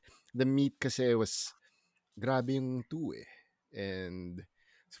meat, the meat kasi was grabe yung 2 eh. And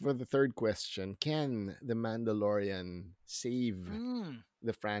so for the third question, can the Mandalorian save Mm.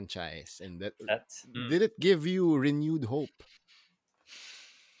 the franchise? And that, That's did it give you renewed hope?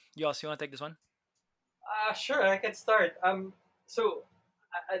 Yos, you want to take this one? sure. I can start. So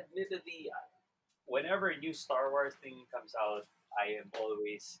admittedly, whenever a new Star Wars thing comes out, I am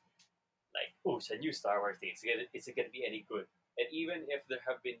always like, oh, it's a new Star Wars thing. Is it gonna be any good? And even if there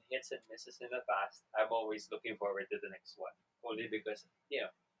have been hits and misses in the past, I'm always looking forward to the next one. Only because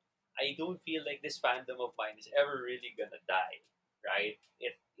I don't feel like this fandom of mine is ever really gonna die, right?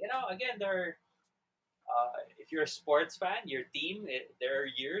 If again, if you're a sports fan, your team, there are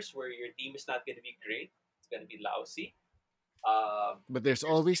years where your team is not gonna be great. It's gonna be lousy. But there's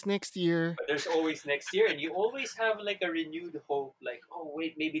There's always next year. but there's always next year, and you always have like a renewed hope, like, oh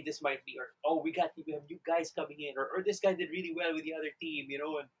wait, maybe this might be, or oh, we have new guys coming in, or this guy did really well with the other team, and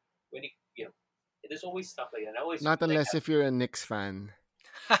when he, there's always stuff like that. I always Not feel like, unless if you're a Knicks fan.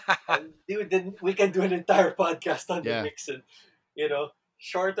 dude, then we can do an entire podcast on the Yeah. Knicks, and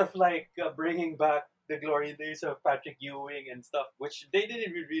short of like bringing back the glory days of Patrick Ewing and stuff, which they didn't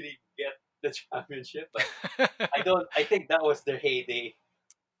even really get the championship, but I think that was their heyday.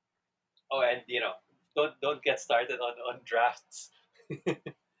 Oh, and don't get started on drafts.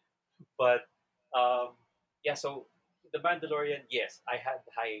 But yeah, so the Mandalorian, yes, I had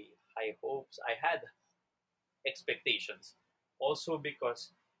high hopes. I had expectations, also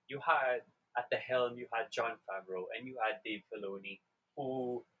because you had at the helm you had John Favreau and you had Dave Filoni,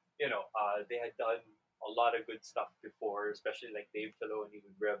 who they had done a lot of good stuff before, especially like Dave Filoni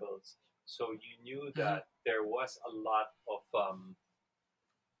with Rebels. So you knew Mhm. that there was a lot of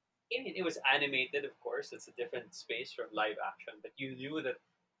I mean, it was animated, of course. It's a different space from live action, but you knew that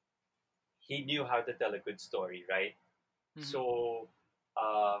he knew how to tell a good story, right? Mhm. So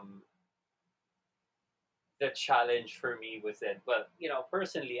um, the challenge for me was that, well,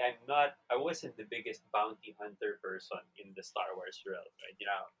 personally, I wasn't the biggest bounty hunter person in the Star Wars realm, right?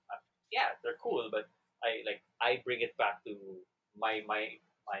 Yeah, they're cool, but I bring it back to my my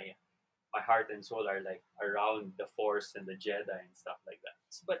my my heart and soul are like around the Force and the Jedi and stuff like that.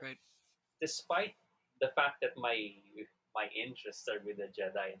 But Right. despite the fact that my interests are with the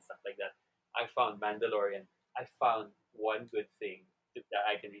Jedi and stuff like that, I found Mandalorian. I found one good thing that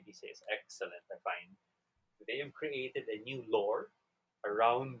I can really say is excellent. I find they have created a new lore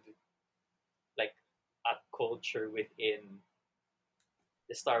around like a culture within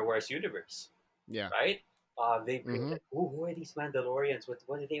the Star Wars universe, Yeah. right? They've Mm-hmm. created who are these Mandalorians?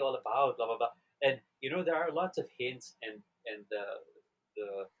 What are they all about? Blah blah blah. And there are lots of hints and the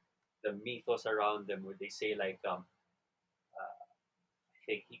the mythos around them where they say like I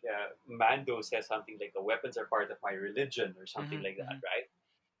think Mando says something like the weapons are part of my religion or something Mhm. like that, Mhm. right?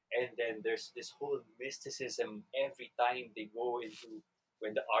 And then there's this whole mysticism every time they go into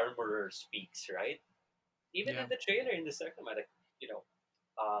when the armorer speaks, right? Even Yeah. in the trailer in the second one, like you know,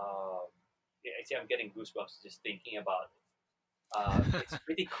 uh, yeah, I see I'm getting goosebumps just thinking about it. It's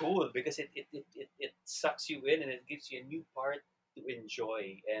pretty cool because it sucks you in and it gives you a new part to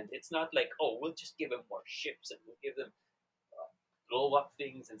enjoy. And it's not like, oh, we'll just give them more ships and we'll give them blow up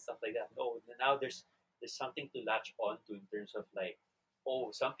things and stuff like that. No, now there's something to latch on to in terms of like,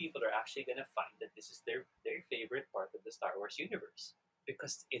 oh, some people are actually gonna find that this is their favorite part of the Star Wars universe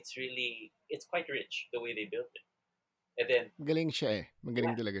because it's quite rich the way they built it. And then Magaling siya eh.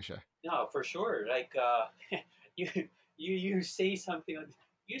 Magaling yeah, talaga siya. no, for sure. Like you you say something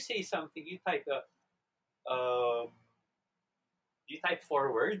you say something, um you type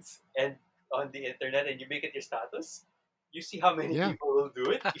 4 words and on the internet and you make it your status. You see how many Yeah. people will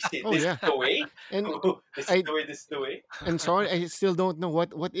do it. You say Oh this yeah. is the way. And This is I the way. This is the way. and sorry, I still don't know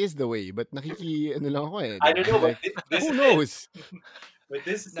what is the way, but nakiki ano lang ako eh, I 'di don't ba? know, but Like this who is it. knows? But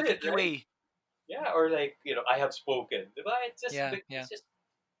this is it, right? Nakikiway. Yeah, or like I have spoken. Diba? Yeah, yeah. It's just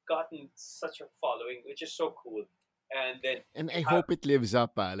gotten such a following, which is so cool. And then And you I have hope it lives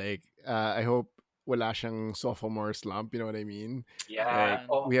up like I hope wala siyang sophomore slump, you know what I mean? Oh yeah. Like man.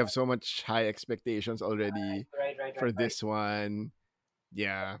 Oh, we have so much high expectations already for right. this one.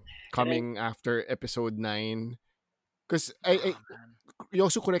 Yeah, And then coming after episode 9. Because Oh man. you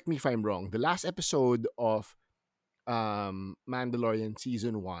also correct me if I'm wrong. The last episode of Mandalorian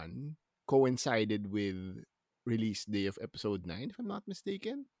season 1 coincided with release day of episode 9 if I'm not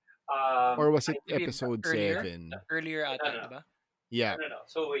mistaken, or was I it Maybe episode earlier. 7? Earlier no ata, no di ba? Yeah, no.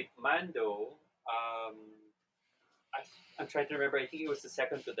 So wait, Mando. Um, I, I'm trying to remember. I think it was the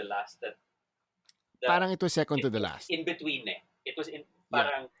second to the last that parang it was second it to the was last. in between. Eh. It was in Yeah.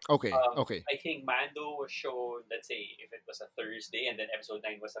 parang. Okay, okay. I think Mando was shown. Let's say if it was a Thursday, and then Episode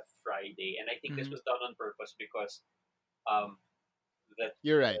 9 was a Friday, and I think this Hmm. was done on purpose because um, that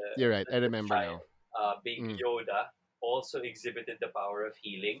You're right. You're right. I the remember child, now. Baby Mm. Yoda, also exhibited the power of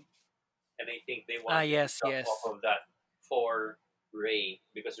healing, and I think they Ah, wanted to yes, jump off yes. of that for Ray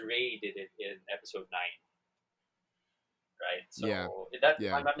because Ray did it in Episode 9, right? Yeah. So that, if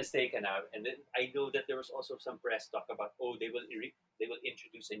Yeah. I'm not mistaken now, and then I know that there was also some press talk about, oh, they will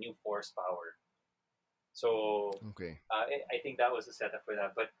introduce a new Force power. So Okay. I think that was the setup for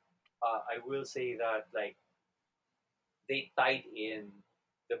that. But I will say that like they tied in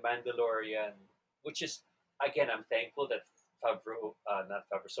the Mandalorian, which is again I'm thankful that not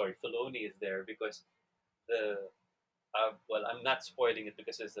Favreau, sorry, Filoni is there because the well, I'm not spoiling it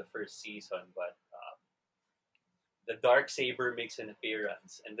because it's the first season, but the dark saber makes an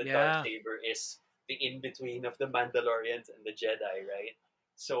appearance, and the dark Yeah. saber is the in between of the Mandalorians and the Jedi, right?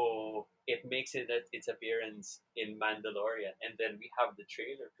 So it makes its appearance in Mandalorian, and then we have the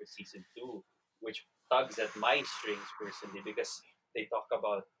trailer for season 2, which tugs at my strings personally because they talk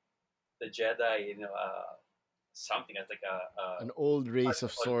about the Jedi, something as like An old race of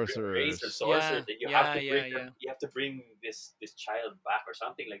race or sorcerers. sorcerers Yeah. that Yeah, yeah, yeah. you have to bring this child back or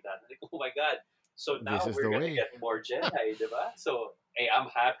something like that. Like, oh my god! So This now is we're the gonna way. get more Jedi, diba? So hey, I'm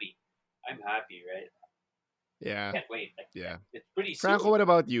happy. I'm happy, right? Yeah. Can't wait. Like, Yeah. it's pretty Franco, soon. what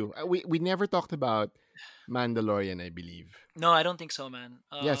about you? We never talked about Mandalorian, I believe. No, I don't think so, man.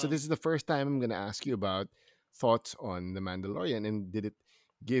 Yeah, so this is the first time I'm gonna ask you about thoughts on the Mandalorian, and did it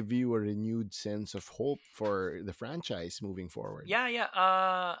give you a renewed sense of hope for the franchise moving forward? Yeah, yeah.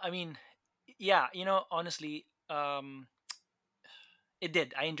 I mean, yeah. Honestly, it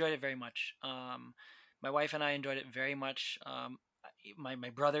did. I enjoyed it very much. My wife and I enjoyed it very much. My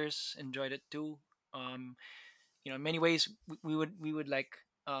brothers enjoyed it too. Um, in many ways, we would like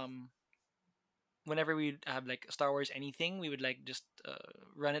um whenever we have like Star Wars anything, we would like just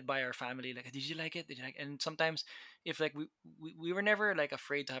run it by our family. Like, did you like it? Did you like? And sometimes, if like we were never like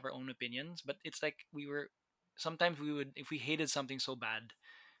afraid to have our own opinions, but it's like we were. Sometimes we would, if we hated something so bad,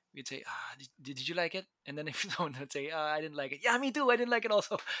 we'd say, did you like it? And then if someone would say, I didn't like it. Yeah, me too. I didn't like it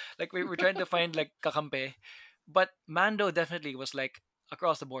also. Like we're trying to find like kakampe. But Mando definitely was like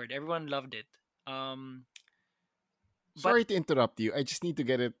across the board. Everyone loved it. Um, but Sorry to interrupt you. I just need to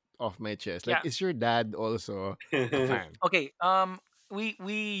get it off my chest. Like, yeah, is your dad also a fan? okay. We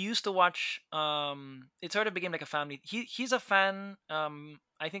used to watch. It sort of became like a family. He's a fan.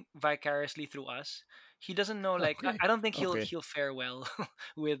 I think vicariously through us. He doesn't know like I, Okay. I don't think he'll Okay. he'll fare well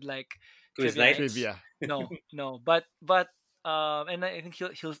with like Quiz trivia night. nights. Trivia. No, no. But and I think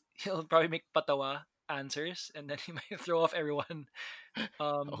he'll probably make patawa answers, and then he might throw off everyone.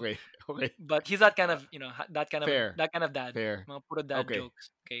 Um, Okay. Okay. but he's that kind Uh, of that kind of fair. that kind of dad. Fair. Mga puro dad Okay.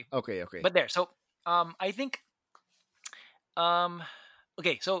 jokes. Okay, Okay. Okay. but there. So I think um,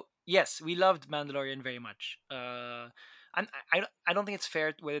 okay, so yes, we loved Mandalorian very much. And I don't think it's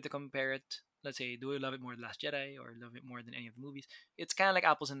fair whether to compare it. Let's say, do we love it more than Last Jedi or love it more than any of the movies? It's kind of like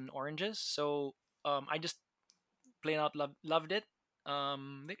apples and oranges. So I just plain out loved it.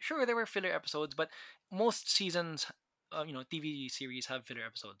 Sure, there were filler episodes, but most seasons, TV series have filler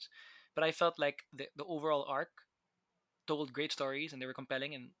episodes. But I felt like the overall arc told great stories and they were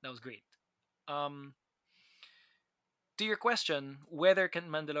compelling, and that was great. Um, to your question, whether can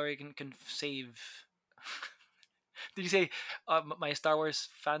Mandalorian can save? Did you say my Star Wars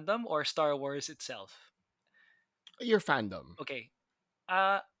fandom or Star Wars itself? Your fandom. Okay.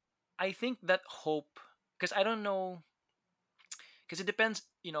 Uh, I think that hope, because I don't know, because it depends,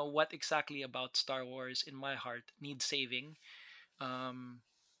 what exactly about Star Wars in my heart needs saving. Um,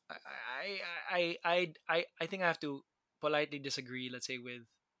 I think I have to politely disagree. Let's say with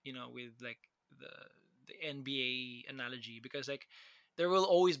like the the NBA analogy, because like there will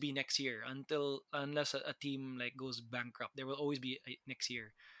always be next year unless a team like goes bankrupt. There will always be next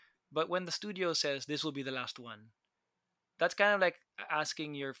year. But when the studio says this will be the last one, that's kind of like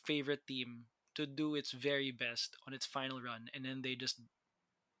asking your favorite team to do its very best on its final run, and then they just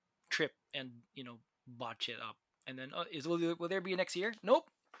trip and botch it up, and then will there be a next year? Nope,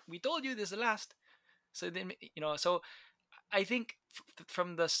 we told you this is the last. So then so I think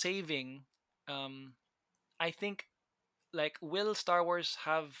from the saving, um I think, like, will Star Wars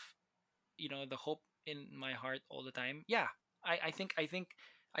have the hope in my heart all the time? Yeah, I think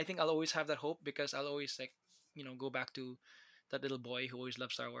I'll always have that hope, because I'll always, like, go back to that little boy who always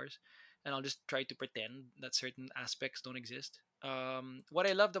loved Star Wars, and I'll just try to pretend that certain aspects don't exist. What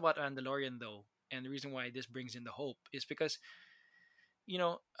I loved about Mandalorian, though, and the reason why this brings in the hope, is because you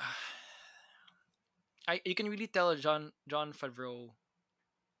know you can really tell John Favreau,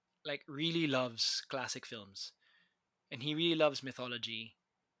 like, really loves classic films, and he really loves mythology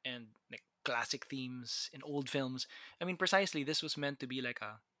and, like, classic themes in old films. I mean, precisely, this was meant to be like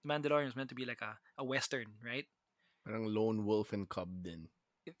a Mandalorian was meant to be like a western, right? Parang lone wolf and cub din.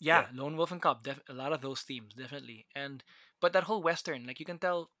 Yeah, Yeah. Lone Wolf and Cub, a lot of those themes, definitely. And but that whole western, like, you can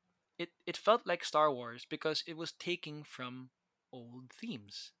tell, it felt like Star Wars because it was taking from old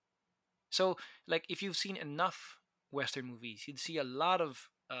themes. So, like, if you've seen enough western movies, you'd see a lot of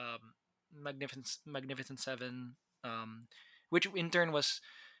Magnificent Seven, um, which in turn was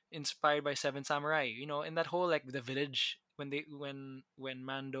inspired by Seven Samurai. And that whole, like, the village, when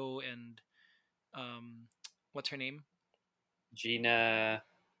Mando and um, what's her name, Gina,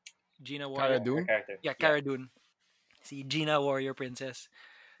 Gina Cara Warrior, her Dune? character. yeah, Yeah. Cara Dune. See, Gina Warrior Princess.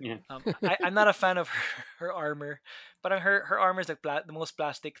 Yeah. I'm not a fan of her armor, but her armor is like the most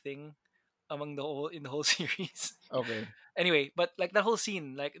plastic thing among the whole series. Okay. Anyway, but like that whole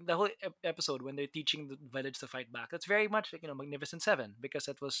scene, like the whole episode when they're teaching the village to fight back, that's very much like Magnificent Seven, because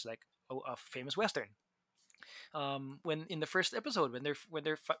that was like a famous western. When in the first episode,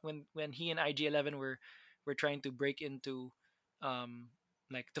 when he and IG-11 were trying to break into, um,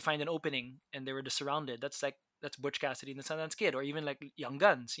 like, to find an opening, and they were just surrounded. That's Butch Cassidy and the Sundance Kid, or even like Young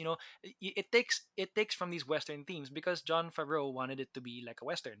Guns. It takes from these western themes because John Favreau wanted it to be like a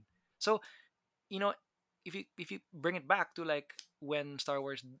western. So, you know if you bring it back to, like, when Star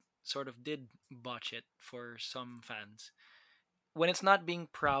Wars sort of did botch it for some fans, when it's not being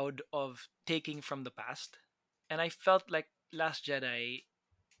proud of taking from the past. And I felt like Last Jedi,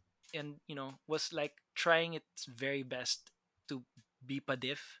 and was like trying its very best to be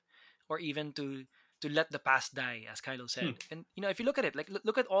Padif, or even to let the past die, as Kylo Hmm. said. And if you look at it, like,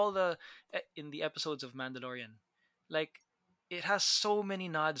 look at all the in the episodes of Mandalorian, like, it has so many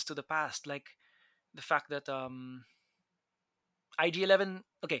nods to the past, like the fact that IG-11,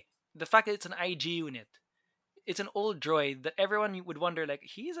 okay, the fact that it's an IG unit, it's an old droid that everyone would wonder, like,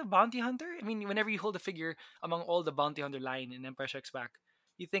 he's a bounty hunter. I mean, whenever you hold a figure among all the bounty hunter line in Empire Strikes Back,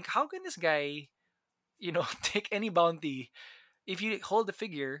 you think, how can this guy, take any bounty? If you hold the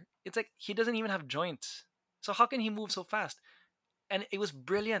figure, it's like he doesn't even have joints. So how can he move so fast? And it was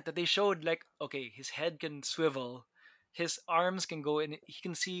brilliant that they showed, like, okay, his head can swivel, his arms can go, and he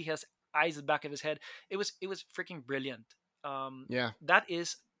can see, he has eyes at the back of his head. It was freaking brilliant. Yeah. That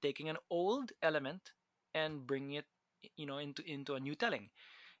is taking an old element and bringing it, into a new telling.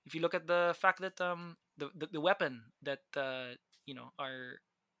 If you look at the fact that the weapon that our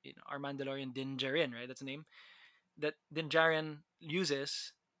Mandalorian Din Djarin, right? That's the name that Din Djarin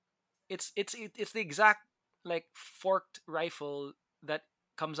uses. It's the exact, like, forked rifle that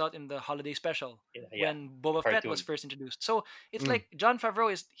comes out in the holiday special Yeah. Yeah. when Boba Fett was Cartoon. first introduced. So it's Mm. like John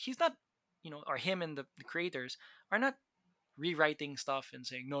Favreau he's not, or him and the creators are not rewriting stuff and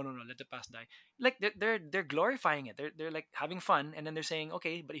saying, no, no, no, let the past die. Like, they're glorifying it. They're like having fun, and then they're saying,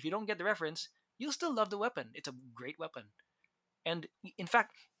 okay, but if you don't get the reference, you'll still love the weapon. It's a great weapon. And in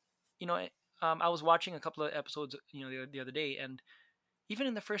fact, I was watching a couple of episodes, the other day, and even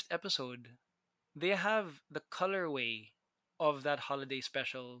in the first episode, they have the colorway of that holiday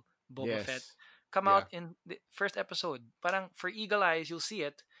special Boba Fett Yes. come Yeah. out in the first episode. Parang for eagle eyes, you'll see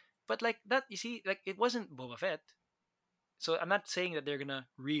it, but like that, you see, like it wasn't Boba Fett. So I'm not saying that they're gonna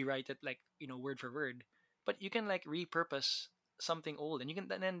rewrite it like word for word, but you can like repurpose something old, and you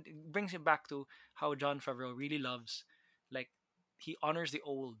can, and then it brings it back to how John Favreau really loves, like he honors the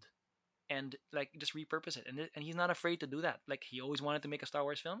old and like just repurpose it, and he's not afraid to do that. Like he always wanted to make a Star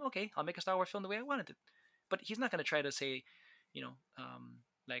Wars film. Okay, I'll make a Star Wars film the way I wanted it, but he's not gonna try to say,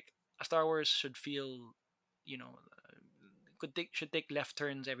 like a Star Wars should feel, you know, should take left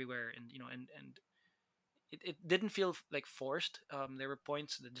turns everywhere, and and it didn't feel like forced. There were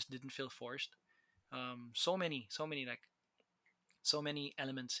points that just didn't feel forced. So many like so many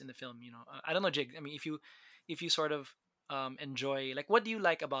elements in the film. I don't know, Jig. I mean, if you sort of enjoy, like, what do you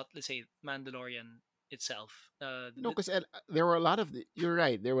like about, let's say, Mandalorian itself? No, because there were a lot of you're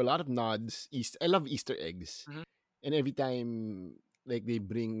right. There were a lot of nods. I love Easter eggs, Mhm. and every time like they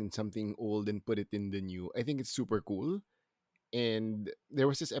bring something old and put it in the new, I think it's super cool. And there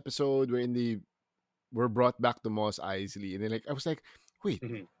was this episode wherein they were brought back to Mos Eisley, and then like I was like, wait,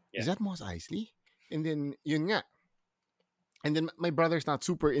 Mhm. is Yeah. that Mos Eisley? And then yun nga. And then my brother's not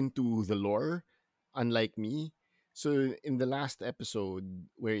super into the lore, unlike me. So in the last episode,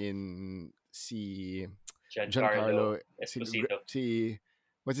 wherein si Giancarlo Giancarlo, Esposito.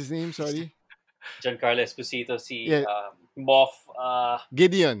 what's his name? Sorry, Giancarlo Esposito, si yeah, Moff, Moff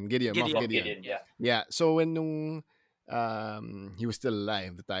Gideon. Moff Gideon. Gideon, Yeah. yeah. Yeah. So when nung he was still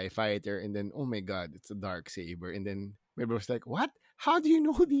alive, the Tie Fighter, and then oh my god, it's a dark saber, and then my brother was like, "What? How do you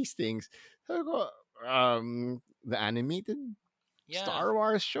know these things?" So I go, the animated Yeah. Star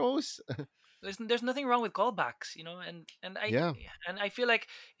Wars shows. There's nothing wrong with callbacks, and Yeah, I feel like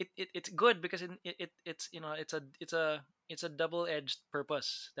it's good because it's it's a double-edged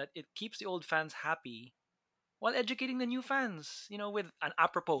purpose that it keeps the old fans happy while educating the new fans, with an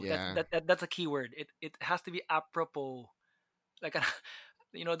apropos. yeah, That's a key word. It has to be apropos. Like,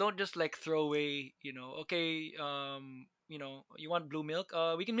 don't just like throw away, okay, you want blue milk,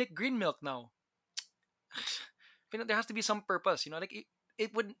 we can make green milk now. There has to be some purpose, like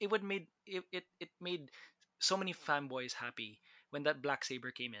it made so many fanboys happy when that black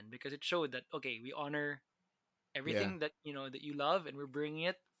saber came in, because it showed that, okay, we honor yeah. everything that that you love, and we're bringing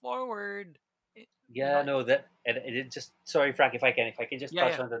it forward. It- you Yeah, know no, that and it just sorry, Frank, if I can just yeah,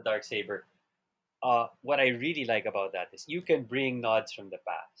 touch yeah. on the dark saber. What I really like about that is you can bring nods from the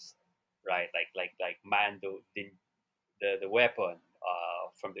past, right? Like Mando, the weapon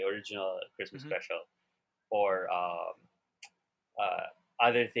from the original Christmas Hmm. special, or uh,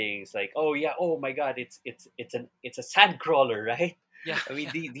 other things like, oh yeah, oh my God, it's a sand crawler, right? Yeah. I mean,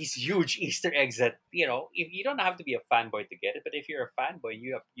 Yeah. these huge Easter eggs that if you don't have to be a fanboy to get it, but if you're a fanboy,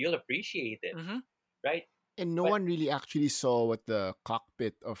 you'll appreciate it, Hmm. right? And no But one really actually saw what the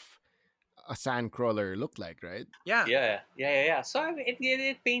cockpit of a sandcrawler looked like, right? Yeah. yeah. So I mean,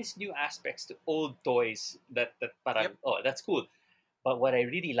 it paints new aspects to old toys that Yep. parang, oh, that's cool. But what I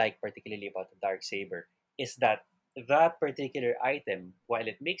really like particularly about the dark saber is that that particular item, while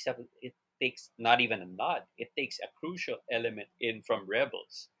it takes not even a nod, it takes a crucial element in from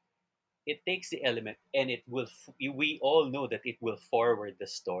Rebels. It takes the element, and we all know that it will forward the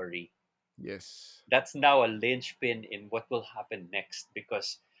story. Yes. That's now a linchpin in what will happen next,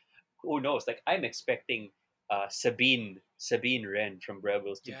 because who knows? Like, I'm expecting Sabine Wren from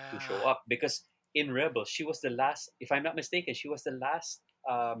Rebels to Yeah. show up, because in Rebels she was the last, if I'm not mistaken, she was the last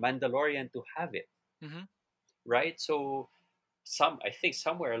Mandalorian to have it, Hmm. right? So I think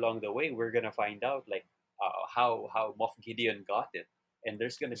somewhere along the way we're gonna find out, like, how Moff Gideon got it, and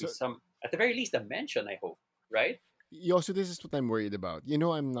there's gonna be So some, at the very least, a mention. I hope, right? also this is what I'm worried about.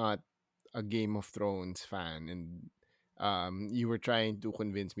 I'm not a Game of Thrones fan, and you were trying to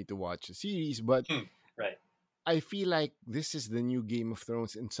convince me to watch a series, but Right. I feel like this is the new Game of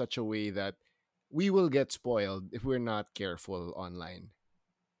Thrones in such a way that we will get spoiled if we're not careful online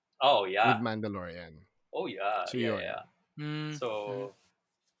Oh yeah. with Mandalorian. Oh yeah. So Yeah. yun. Yeah. Mm-hmm. So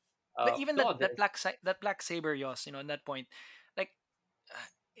Like even no, that black saber, Yos, at that point, like, uh,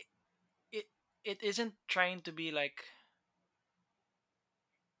 it, it it isn't trying to be like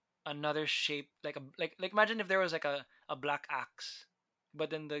another shape, like imagine if there was like a black axe, but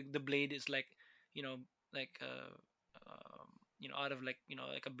then the blade is like, you know like out of, like,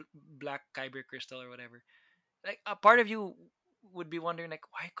 like a black kyber crystal or whatever. Like, a part of you would be wondering, like,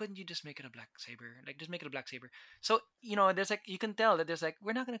 why couldn't you just make it a black saber, like just make it a black saber? So, there's like, you can tell that there's like,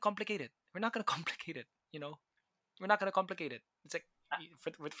 we're not going to complicate it, we're not going to complicate it, we're not going to complicate it. It's like,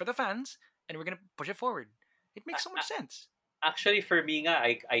 for the fans, and we're going to push it forward. It makes so much sense. Actually, for me, nga,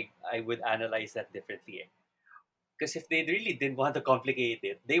 I would analyze that differently. Because if they really didn't want to complicate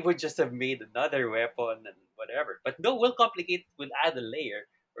it, they would just have made another weapon and whatever. But no, we'll complicate. We'll add a layer.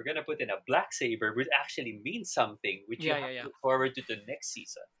 We're gonna put in a black saber, which actually means something, which you Yeah, have yeah, to yeah. look forward to the next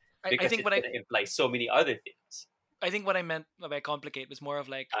season I because think it's what gonna imply so many other things. I meant by complicate was more of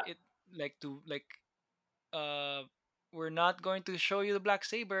like Uh, it, like to like uh we're not going to show you the black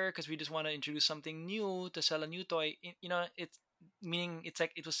saber because we just want to introduce something new to sell a new toy. You know, it's meaning it's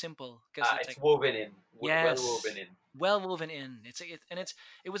like it was simple because it's it's like woven in, well woven yes, in. well woven in. It's like and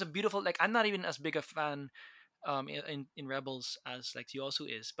it was a beautiful. Like I'm not even as big a fan in Rebels as like Yosu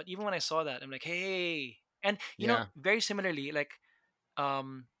is, but even when I saw that, I'm like, hey, and you know, Yeah. very similarly, like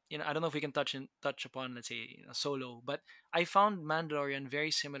you know, I don't know if we can touch upon, let's say, you know, Solo, but I found Mandalorian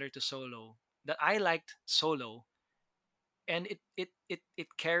very similar to Solo, that I liked Solo, and it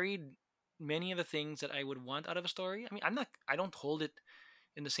carried many of the things that I would want out of a story. I mean, I don't hold it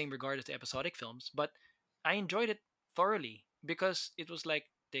in the same regard as the episodic films, but I enjoyed it thoroughly because it was like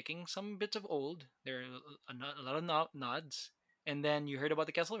taking some bits of old. There are a lot of nods, and then you heard about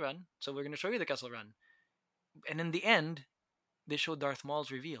the Kessel Run, so we're going to show you the Kessel Run, and in the end, they show Darth Maul's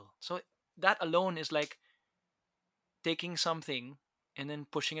reveal. So that alone is like taking something and then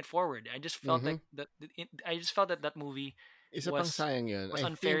pushing it forward. I just felt Mm-hmm. like I just felt that that movie Isa pang was sayang yun. was I think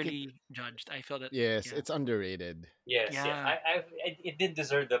it, unfairly judged. I felt that yes, yeah, it's underrated. Yes, yeah. yeah. It did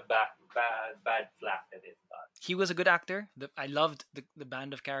deserve the bad flack that it got. He was a good actor. I loved the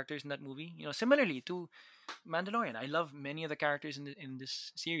band of characters in that movie. You know, similarly to Mandalorian, I love many of the characters in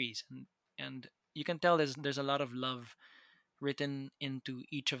this series, and you can tell there's a lot of love written into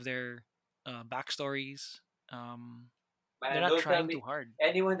each of their backstories. Um, they're Man, not don't tell trying too me hard.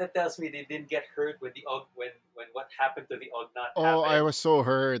 anyone that tells me they didn't get hurt when when what happened to the Ugnaught Oh, I happened. was so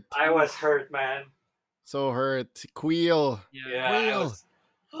hurt. I was Oof. hurt, man. So hurt. Queel. Yeah. Yeah, I Queel. was.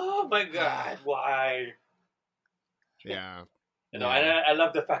 Oh my god, why? Yeah. You know, and Yeah. I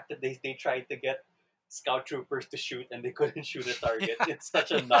love the fact that they tried to get scout troopers to shoot and they couldn't shoot a target. yeah. It's such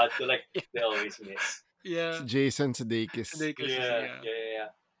a nod to like they always miss. Yeah. Si Jason Sudeikis. Sudeikis is Yeah, yeah. yeah, yeah.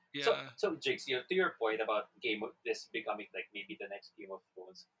 Yeah. So, Yeah. so Jigs, to your point about Game of this becoming like maybe the next Game of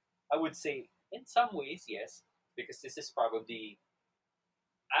Thrones, I would say in some ways yes, because this is probably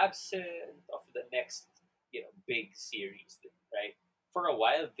absent of the next big series, right? For a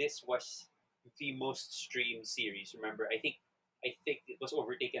while, this was the most streamed series. Remember, I think it was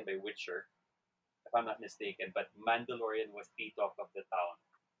overtaken by Witcher, if I'm not mistaken. But Mandalorian was the talk of the town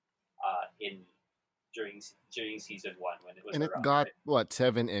in during season one when it was And it around, got right? what,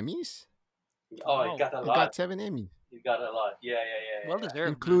 7 Emmys? Oh, it Wow. got a It got lot. 7 Emmys, It got a lot. Yeah, yeah, yeah, yeah, Well yeah. deserved, man.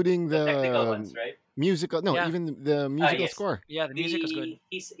 including The technical the ones, right? musical. No, Yeah. even the Ah, musical yes. score. Yeah. The music was good.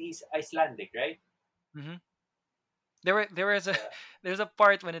 He's Icelandic, right? hmm there was a Yeah. there's a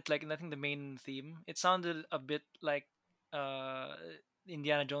part when it's like I think the main theme. It sounded a bit like uh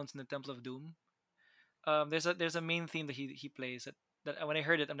Indiana Jones in the Temple of Doom. There's a main theme that he plays that when I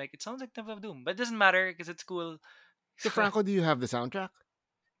heard it, I'm like, it sounds like Temple of Doom, but it doesn't matter because it's cool. So, Franco, do you have the soundtrack?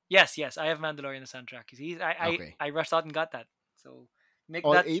 Yes, yes, I have Mandalorian the soundtrack. Okay. I rushed out and got that. So make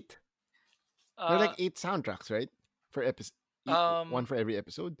All that 8? There are uh like 8 soundtracks, right? For episode. One um for every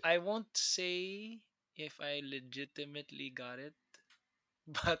episode? I won't say if I legitimately got it,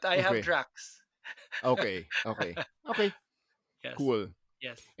 but I have Okay. Drax. Okay. Okay. Okay. yes, Cool.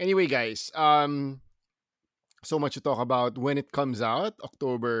 yes. Anyway, guys, so much to talk about when it comes out,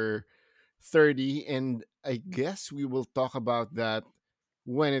 October 30, and I guess we will talk about that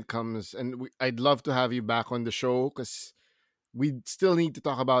when it comes. And I'd love to have you back on the show because we still need to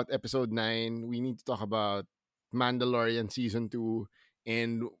talk about episode 9. We need to talk about Mandalorian season 2,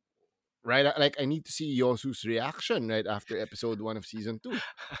 and like I need to see Yosu's reaction right after episode 1 of season 2.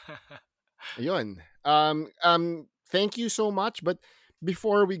 Ayun. Thank you so much. But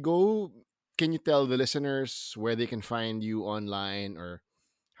before we go, can you tell the listeners where they can find you online, or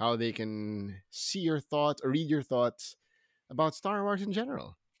how they can see your thoughts or read your thoughts about Star Wars in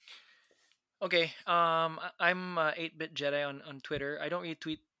general? Okay. I'm 8-bit Jedi on Twitter. I don't really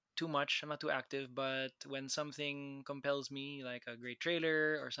tweet too much. I'm not too active, but when something compels me, like a great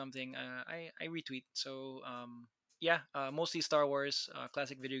trailer or something, I retweet. So yeah, mostly Star Wars,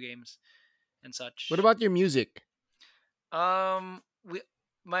 classic video games and What such. about your music? We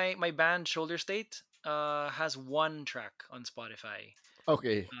my band Shoulder State has one track on Spotify.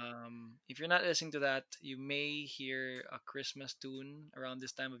 Okay. If you're not listening to that, you may hear a Christmas tune around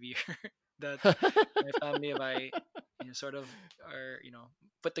this time of year that my family and I, sort of are,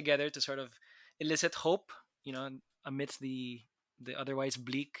 put together to sort of elicit hope, amidst the otherwise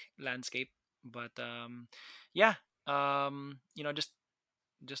bleak landscape. But yeah, You know,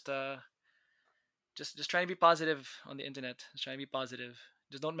 just uh just trying to be positive on the internet. Just trying to be positive.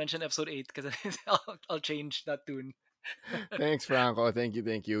 Just don't mention episode 8 because I'll change that tune. Thanks, Franco. Thank you,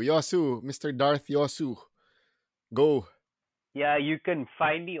 thank you. Yosu, Mr. Darth Yosu, go. Yeah, you can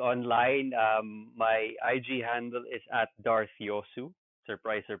find me online. My IG handle is at Darth Yosu.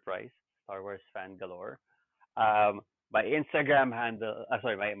 Surprise, surprise. Star Wars fan galore. Um, my Instagram handle,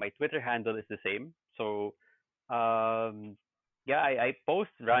 sorry, my Twitter handle is the same. So, um, yeah, I post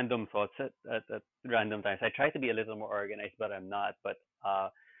random thoughts at random times. I try to be a little more organized, but I'm not. But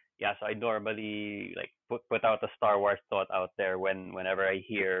yeah, so I normally like put out a Star Wars thought out there whenever I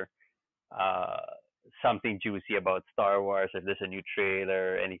hear uh something juicy about Star Wars, if there's a new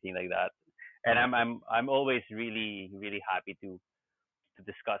trailer, anything like that. And I'm always really happy to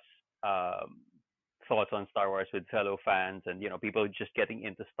discuss um thoughts on Star Wars with fellow fans and people just getting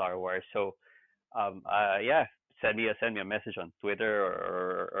into Star Wars. So yeah, send me a message on Twitter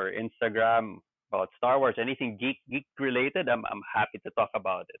or Instagram about Star Wars, anything geek related. I'm happy to talk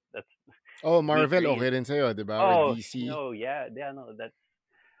about it. That's Oh, geek Marvel, okay related. rin sa'yo, di ba? Or Oh DC. no, yeah, no,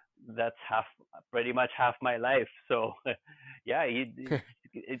 that's half pretty much half my life. So yeah,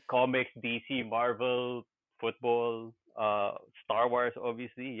 comics, DC, Marvel, football, Star Wars,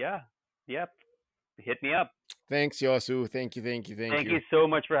 obviously. Yeah, yep. Hit me up. Thanks, Yosu. Thank you, thank you, thank Thank you you. so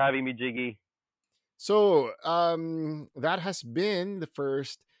much for having me, Jiggy. So, that has been the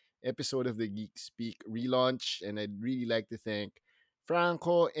first episode of the Geek Speak relaunch, and I'd really like to thank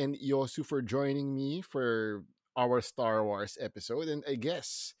Franco and Yosu for joining me for our Star Wars episode. And I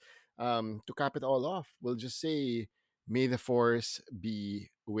guess, to cap it all off, we'll just say, may the Force be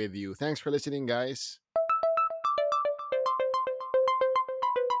with you. Thanks for listening, guys.